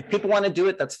 and if people want to do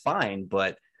it, that's fine.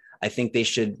 But I think they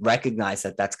should recognize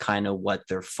that that's kind of what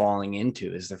they're falling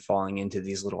into, is they're falling into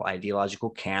these little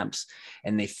ideological camps,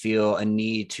 and they feel a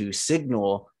need to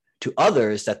signal to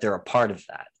others that they're a part of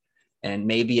that. And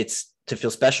maybe it's to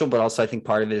feel special, but also I think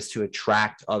part of it is to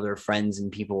attract other friends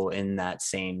and people in that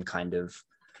same kind of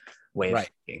way of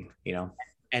thinking,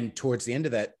 And towards the end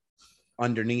of that,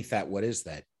 underneath that, what is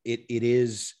that? It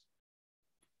is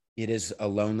a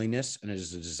loneliness, and it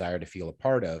is a desire to feel a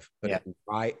part of, but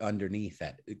right underneath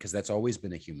that, because that's always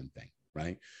been a human thing,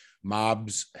 right?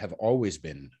 Mobs have always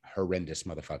been horrendous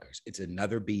motherfuckers. It's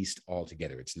another beast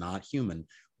altogether. It's not human.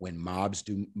 When mob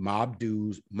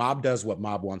does what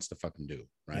mob wants to fucking do,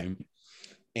 right?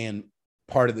 And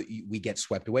part of we get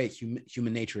swept away.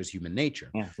 Human nature is human nature.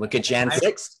 Yeah. Look at Jan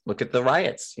 6. Look at the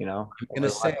riots. I'm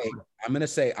gonna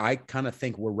say I kind of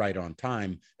think we're right on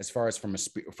time as far as from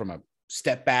a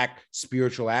step back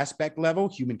spiritual aspect level,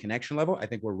 human connection level. I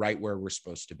think we're right where we're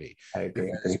supposed to be. I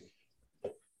agree.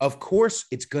 Of course,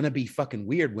 it's gonna be fucking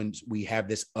weird when we have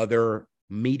this other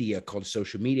media called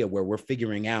social media where we're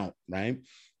figuring out, right,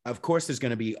 of course, there's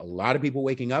going to be a lot of people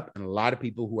waking up and a lot of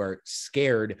people who are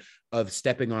scared of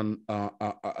stepping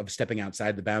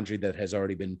outside the boundary that has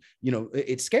already been,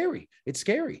 it's scary. It's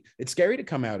scary. It's scary to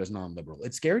come out as non-liberal.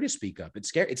 It's scary to speak up. It's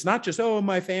scary. It's not just, oh,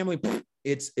 my family.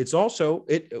 It's also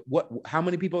how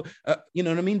many people, you know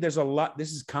what I mean? There's a lot.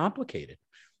 This is complicated.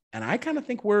 And I kind of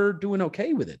think we're doing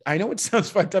okay with it. I know it sounds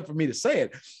fucked up for me to say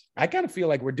it. I kind of feel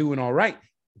like we're doing all right,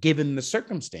 given the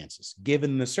circumstances.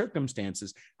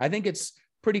 I think it's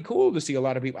pretty cool to see a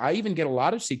lot of people. I even get a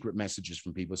lot of secret messages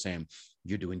from people saying,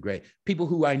 you're doing great. People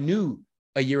who I knew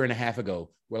a year and a half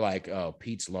ago were like, oh,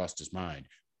 Pete's lost his mind.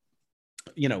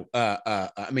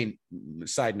 I mean,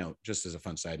 side note, just as a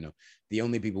fun side note, the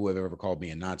only people who have ever called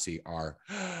me a Nazi are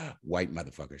white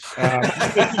motherfuckers.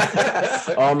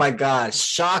 Oh my gosh,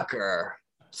 shocker.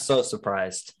 So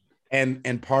surprised.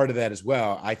 And part of that as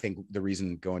well, I think the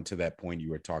reason, going to that point you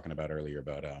were talking about earlier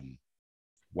about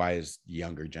why is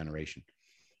younger generation,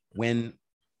 when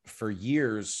for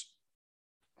years,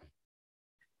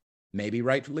 maybe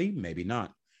rightfully, maybe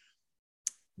not,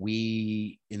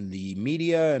 we in the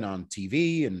media and on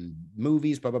TV and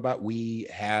movies, blah, blah, blah, we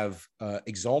have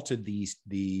exalted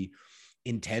the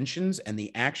intentions and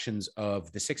the actions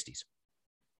of the 60s,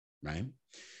 right?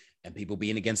 And people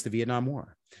being against the Vietnam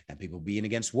War, and people being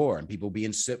against war, and people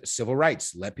being civil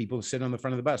rights, let people sit on the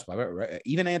front of the bus, blah, blah, blah,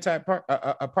 even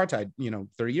anti-apartheid,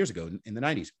 30 years ago in the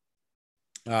 90s,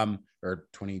 or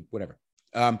 20, whatever.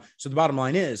 So the bottom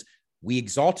line is, we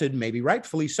exalted, maybe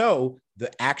rightfully so,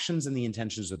 the actions and the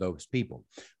intentions of those people.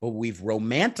 But we've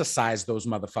romanticized those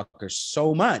motherfuckers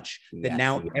so much that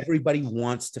now everybody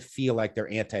wants to feel like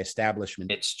they're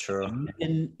anti-establishment. It's true.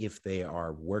 Even if they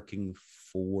are working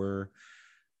for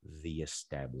the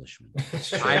establishment.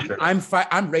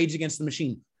 I'm Rage Against the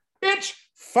Machine. Bitch,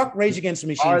 fuck Rage Against the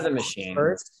Machine. Are the machine.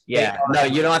 Yeah. No,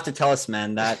 you don't have to tell us,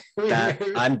 man. That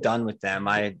I'm done with them.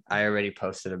 I already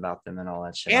posted about them and all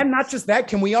that shit. And not just that,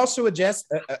 can we also address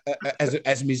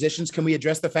as musicians, can we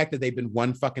address the fact that they've been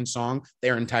one fucking song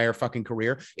their entire fucking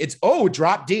career? It's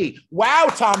Drop D. Wow,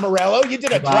 Tom Morello, you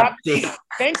did a drop D.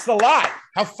 Thanks a lot.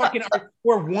 How fucking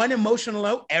we're one emotional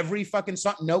note every fucking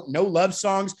song. No love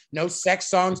songs, no sex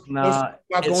songs. No,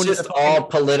 it's just all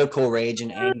political rage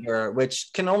and anger,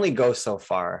 which can only go so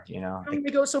far, Can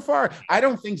only go so far. I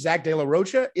don't think Zach De La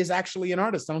Rocha is actually an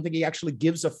artist. I don't think he actually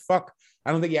gives a fuck.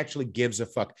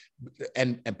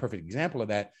 And a perfect example of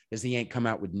that is he ain't come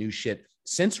out with new shit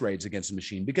since Rage Against the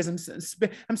Machine because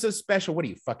I'm so special. What are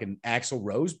you, fucking Axl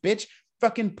Rose, bitch?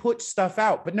 Fucking put stuff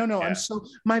out. But no, yeah.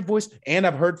 My voice, and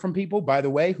I've heard from people, by the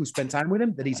way, who spent time with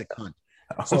him, that he's a cunt.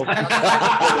 So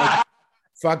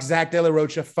fuck Zach De La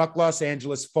Rocha, fuck Los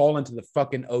Angeles, fall into the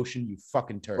fucking ocean, you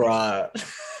fucking turd. Right.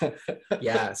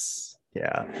 Yes.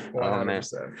 Yeah.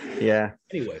 100%. Yeah.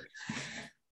 Anyway.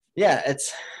 Yeah,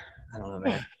 I don't know,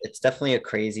 man. It's definitely a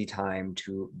crazy time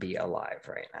to be alive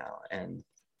right now. And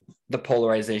the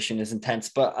polarization is intense,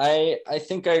 but I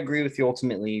think I agree with you.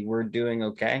 Ultimately, we're doing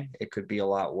okay. It could be a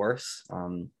lot worse.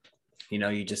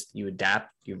 You adapt,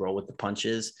 you roll with the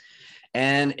punches,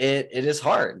 and it is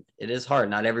hard. It is hard.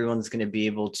 Not everyone's going to be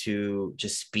able to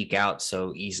just speak out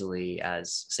so easily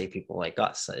as, say, people like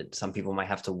us. Some people might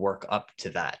have to work up to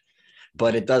that,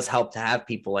 but it does help to have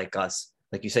people like us.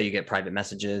 Like you said, you get private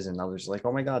messages and others like,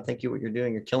 oh my God, thank you, what you're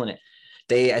doing. You're killing it.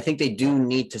 I think they do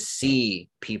need to see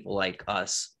people like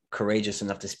us courageous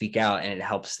enough to speak out, and it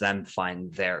helps them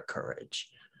find their courage.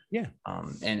 Yeah.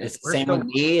 And it's the same with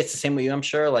me. It's the same with you, I'm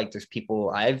sure. Like there's people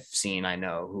I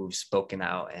know who've spoken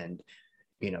out and,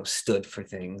 stood for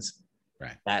things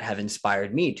that have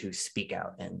inspired me to speak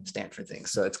out and stand for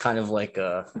things. So it's kind of like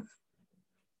I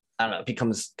don't know, it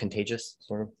becomes contagious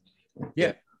sort of.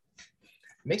 Yeah.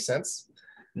 Makes sense.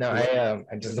 No, I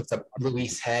just looked up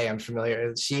Louise Hay. I'm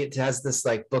familiar. She has this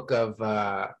like book of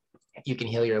You Can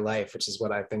Heal Your Life, which is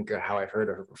what I think how I've heard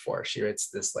of her before. She writes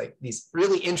this like these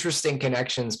really interesting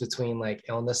connections between like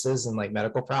illnesses and like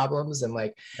medical problems and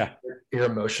like your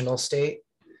emotional state.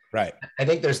 Right. I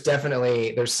think there's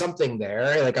something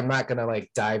there. Like I'm not gonna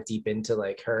like dive deep into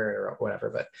like her or whatever,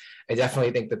 but I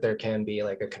definitely think that there can be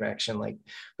like a connection like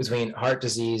between heart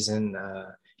disease and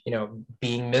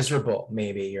being miserable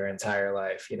maybe your entire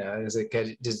life, it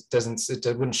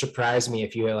wouldn't surprise me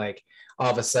if you were like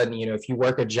all of a sudden, if you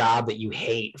work a job that you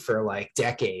hate for like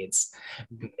decades,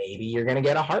 maybe you're going to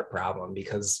get a heart problem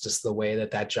because just the way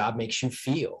that job makes you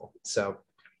feel. So,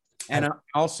 and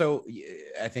also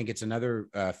I think it's another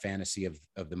fantasy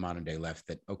of the modern day left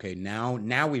that, okay,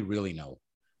 now we really know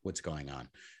what's going on.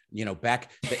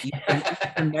 Back the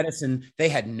Eastern medicine, they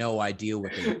had no idea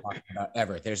what they were talking about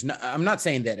ever. I'm not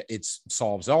saying that it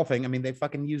solves all things. I mean, they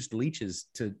fucking used leeches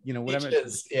to, whatever.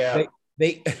 Leeches, yeah.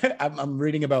 they I'm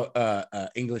reading about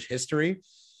English history,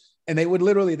 and they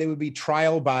would be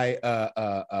trial by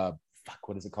fuck,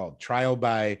 what is it called? Trial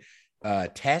by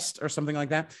test or something like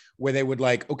that, where they would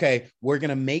like, okay, we're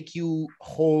gonna make you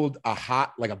hold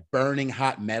like a burning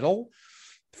hot metal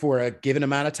for a given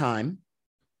amount of time.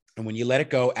 And when you let it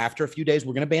go, after a few days,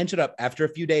 we're going to bandage it up. After a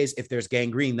few days, if there's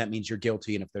gangrene, that means you're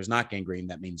guilty. And if there's not gangrene,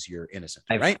 that means you're innocent.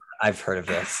 Right? I've heard of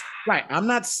this. Right. I'm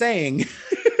not saying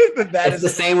that it's the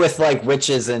same with like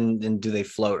witches and do they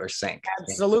float or sink?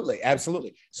 Absolutely.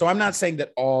 Absolutely. So I'm not saying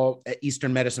that all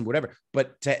Eastern medicine, whatever,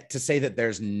 but to say that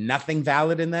there's nothing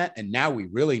valid in that. And now we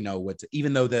really know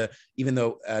even though the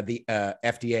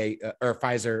FDA or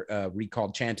Pfizer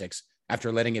recalled Chantix after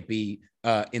letting it be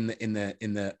in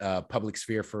the public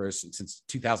sphere since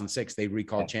 2006, they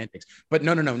recalled Chantix. But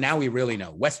no. Now we really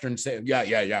know. Western say,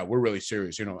 yeah, we're really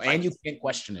serious, and you can't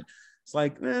question it. It's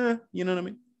like, you know what I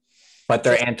mean? But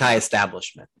they're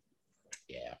anti-establishment.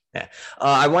 Yeah.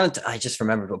 I just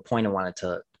remembered a point I wanted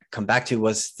to come back to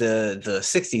was the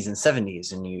 60s and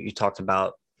 70s, and you talked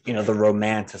about the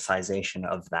romanticization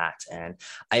of that, and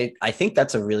I think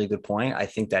that's a really good point. I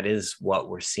think that is what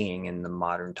we're seeing in the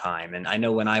modern time, and I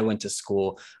know when I went to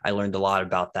school I learned a lot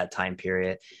about that time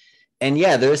period, and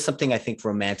there is something I think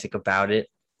romantic about it.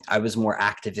 I was more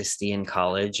activisty in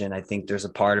college, and I think there's a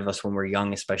part of us when we're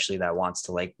young especially that wants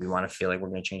to, like, we want to feel like we're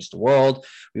going to change the world,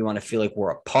 we want to feel like we're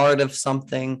a part of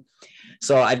something.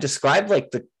 So I've described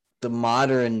like the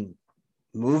modern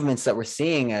movements that we're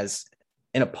seeing as,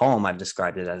 in a poem, I've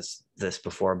described it as this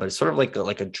before, but it's sort of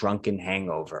like a drunken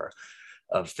hangover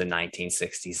of the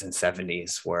 1960s and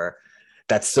 70s, where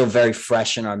that's still very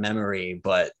fresh in our memory,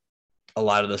 but a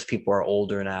lot of those people are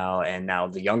older now, and now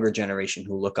the younger generation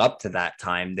who look up to that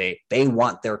time, they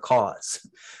want their cause.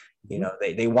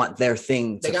 They want their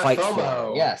thing to fight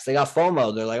for. Yes, they got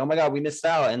FOMO. They're like, oh my God, we missed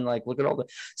out. And like, look at all the,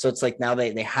 so it's like now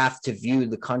they have to view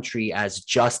the country as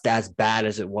just as bad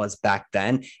as it was back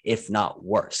then, if not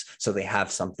worse. So they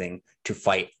have something to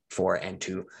fight for and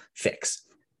to fix.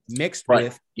 Yes.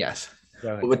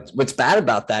 What's bad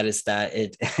about that is that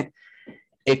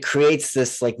it creates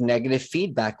this like negative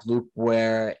feedback loop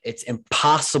where it's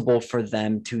impossible for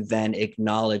them to then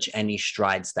acknowledge any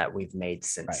strides that we've made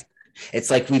since. Right.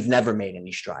 It's like we've never made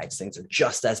any strides. Things are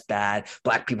just as bad.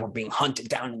 Black people are being hunted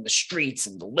down in the streets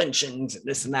and the lynchings and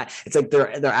this and that. It's like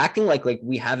they're acting like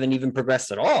we haven't even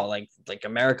progressed at all. Like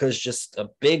America is just a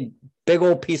big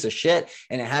old piece of shit,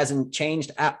 and it hasn't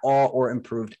changed at all or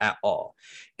improved at all.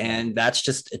 And that's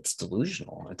just, it's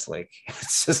delusional. It's like,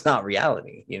 it's just not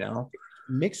reality,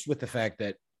 Mixed with the fact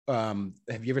that,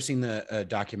 have you ever seen the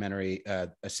documentary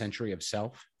A Century of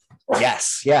Self?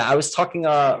 Yes. Yeah. I was talking,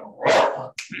 one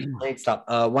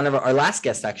of our last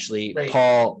guests, actually, right.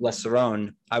 Paul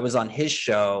Lesserone, I was on his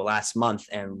show last month,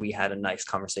 and we had a nice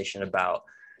conversation about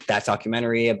that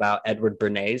documentary about Edward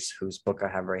Bernays, whose book I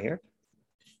have right here.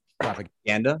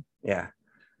 Propaganda. Yeah.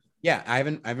 Yeah. I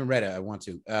haven't read it. I want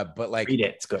to, but like, read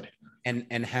it. It's good.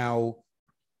 And how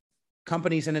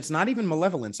companies, and it's not even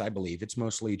malevolence, I believe. It's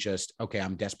mostly just, okay,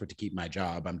 I'm desperate to keep my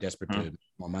job. I'm desperate to make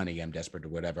more money. I'm desperate to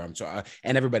whatever.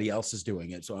 And everybody else is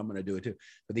doing it, so I'm going to do it too.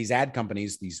 But these ad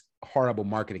companies, these horrible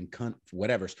marketing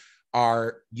whatevers,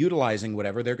 are utilizing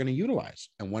whatever they're going to utilize.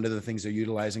 And one of the things they're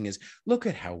utilizing is, look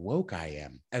at how woke I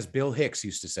am. As Bill Hicks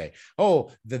used to say,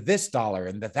 oh, the this dollar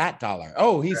and the that dollar.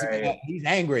 Oh, he's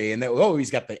angry. And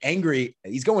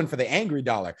he's going for the angry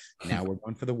dollar. Now we're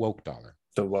going for the woke dollar.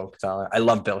 The woke dollar. I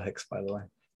love Bill Hicks, by the way.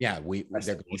 Yeah,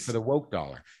 they're going for the woke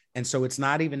dollar. And so it's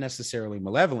not even necessarily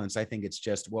malevolence. I think it's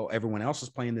just, well, everyone else is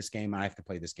playing this game, I have to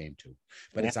play this game too.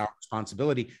 But it's our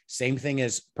responsibility. Same thing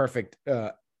as Perfect.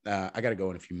 I got to go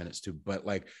in a few minutes too, but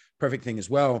like Perfect thing as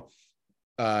well.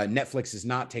 Netflix is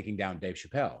not taking down Dave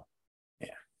Chappelle. Yeah.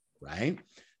 Right?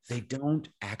 They don't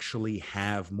actually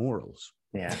have morals.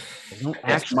 Yeah.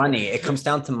 It's money. It comes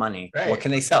down to money. Right. What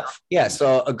can they sell? Yeah.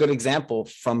 So a good example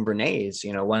from Bernays,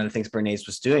 one of the things Bernays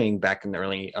was doing back in the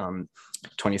early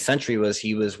 20th century was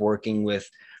he was working with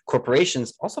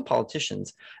corporations, also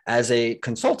politicians, as a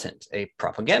consultant, a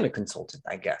propaganda consultant,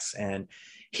 I guess. And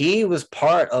he was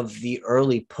part of the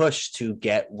early push to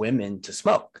get women to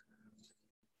smoke.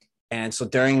 And so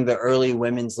during the early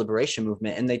women's liberation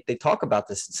movement, and they talk about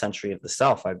this in Century of the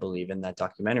Self, I believe, in that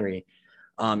documentary,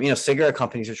 cigarette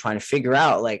companies are trying to figure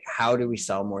out, like, how do we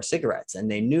sell more cigarettes?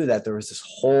 And they knew that there was this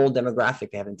whole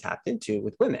demographic they haven't tapped into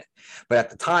with women. But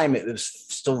at the time, it was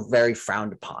still very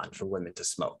frowned upon for women to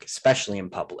smoke, especially in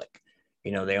public.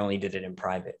 They only did it in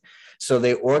private. So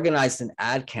they organized an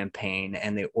ad campaign,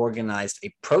 and they organized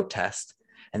a protest,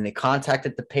 and they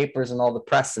contacted the papers and all the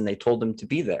press, and they told them to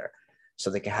be there so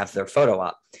they could have their photo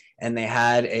up. and they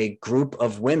had a group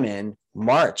of women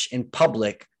march in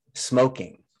public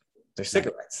smoking their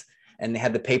cigarettes. And they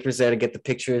had the papers there to get the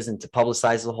pictures and to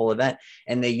publicize the whole event.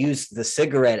 And they used the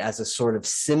cigarette as a sort of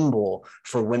symbol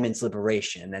for women's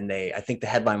liberation. And I think the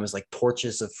headline was like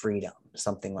torches of freedom,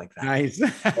 something like that. Nice.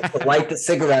 To light the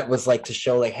cigarette was like to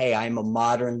show like, hey, I'm a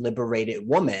modern liberated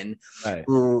woman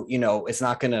who, is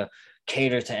not going to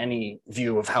cater to any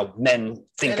view of how men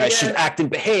think I should act and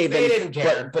behave. They didn't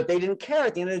care. But they didn't care.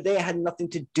 At the end of the day, it had nothing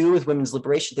to do with women's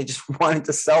liberation. They just wanted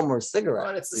to sell more cigarettes.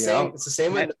 Well, it's the same. It's the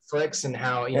same with Netflix and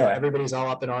how everybody's all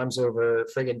up in arms over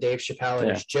friggin' Dave Chappelle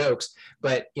and his jokes.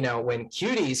 But when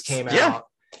Cuties came out,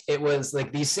 it was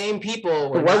like these same people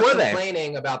were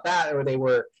complaining about that, or they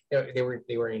were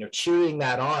cheering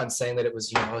that on, saying that it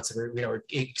was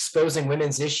exposing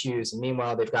women's issues, and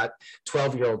meanwhile they've got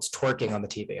 12-year-olds twerking on the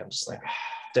TV. I'm just like,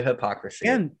 the hypocrisy.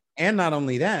 And not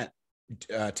only that,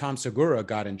 Tom Segura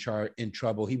got in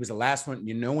trouble. He was the last one.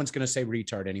 No one's going to say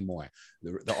retard anymore.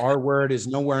 The R word is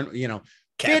nowhere.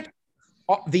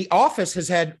 The Office has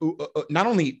had not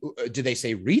only do they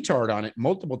say retard on it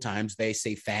multiple times, they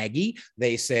say faggy.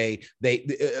 They say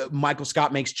Michael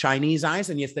Scott makes Chinese eyes,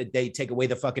 and yes, they take away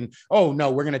the fucking. Oh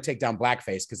no, we're going to take down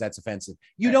blackface because that's offensive.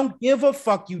 You don't give a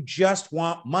fuck. You just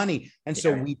want money, and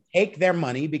so we take their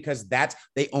money because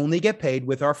they only get paid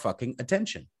with our fucking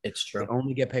attention. It's true. They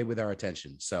only get paid with our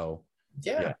attention. So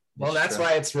well, that's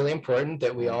why it's really important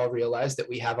that we all realize that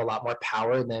we have a lot more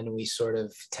power than we sort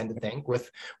of tend to think with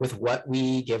what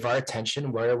we give our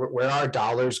attention, where our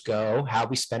dollars go, how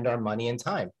we spend our money and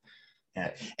time.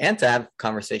 Yeah. And to have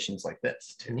conversations like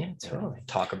this too. Yeah, totally.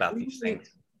 Talk about these things.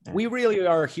 We really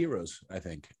are heroes, I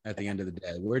think, at the end of the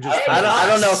day. We're just I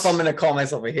don't know if I'm going to call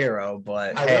myself a hero,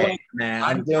 but man,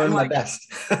 I'm doing my best.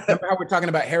 Remember how we're talking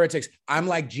about heretics? I'm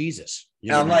like Jesus.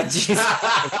 I'm like Jesus.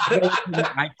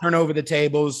 I turn over the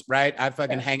tables, right? I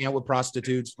fucking hang out with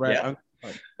prostitutes, right?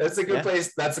 Yeah. That's a good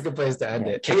place. That's a good place to end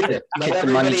it. Kick the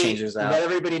money changers out. Let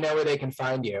everybody know where they can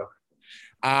find you.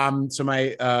 So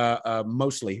my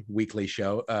mostly weekly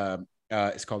show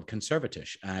is called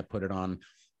Conservatish. I put it on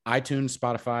iTunes,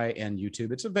 Spotify, and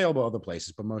YouTube. It's available other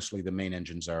places, but mostly the main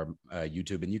engines are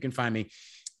YouTube. And you can find me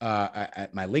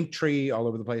at my link tree all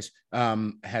over the place.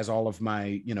 Has all of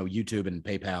my YouTube and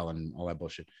PayPal and all that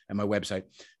bullshit. And my website,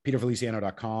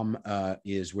 peterfeliciano.com,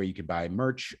 is where you can buy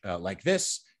merch like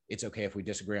this. It's okay if we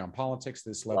disagree on politics.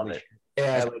 This lovely shirt.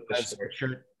 Yeah,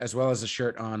 as well as a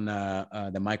shirt on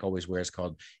that Mike always wears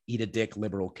called "Eat a Dick,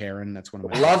 Liberal Karen." That's one of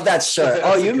my. Love that shirt.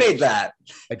 Oh, you made that.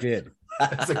 I did.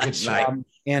 That's a good shirt.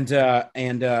 And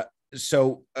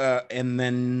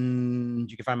then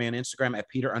you can find me on Instagram at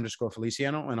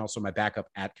Peter_Feliciano, and also my backup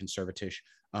at Conservatish,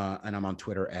 and I'm on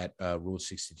Twitter at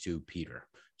Rule62Peter.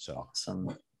 So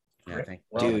awesome. Yeah,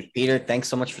 dude, Peter, thanks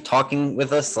so much for talking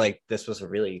with us. Like, this was a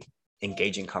really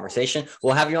engaging conversation.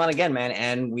 We'll have you on again, man,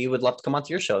 and we would love to come onto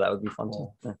your show. That would be fun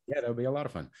too. Yeah, that would be a lot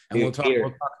of fun. And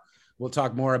dude, we'll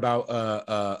talk more about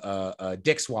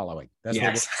dick swallowing.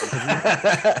 That's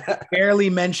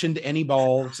barely mentioned any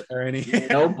balls or any.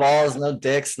 No balls, no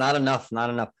dicks, not enough.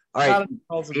 All right,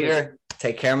 Peter,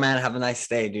 take care, man. Have a nice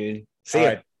day, dude. See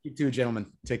you. You too, gentlemen.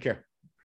 Take care.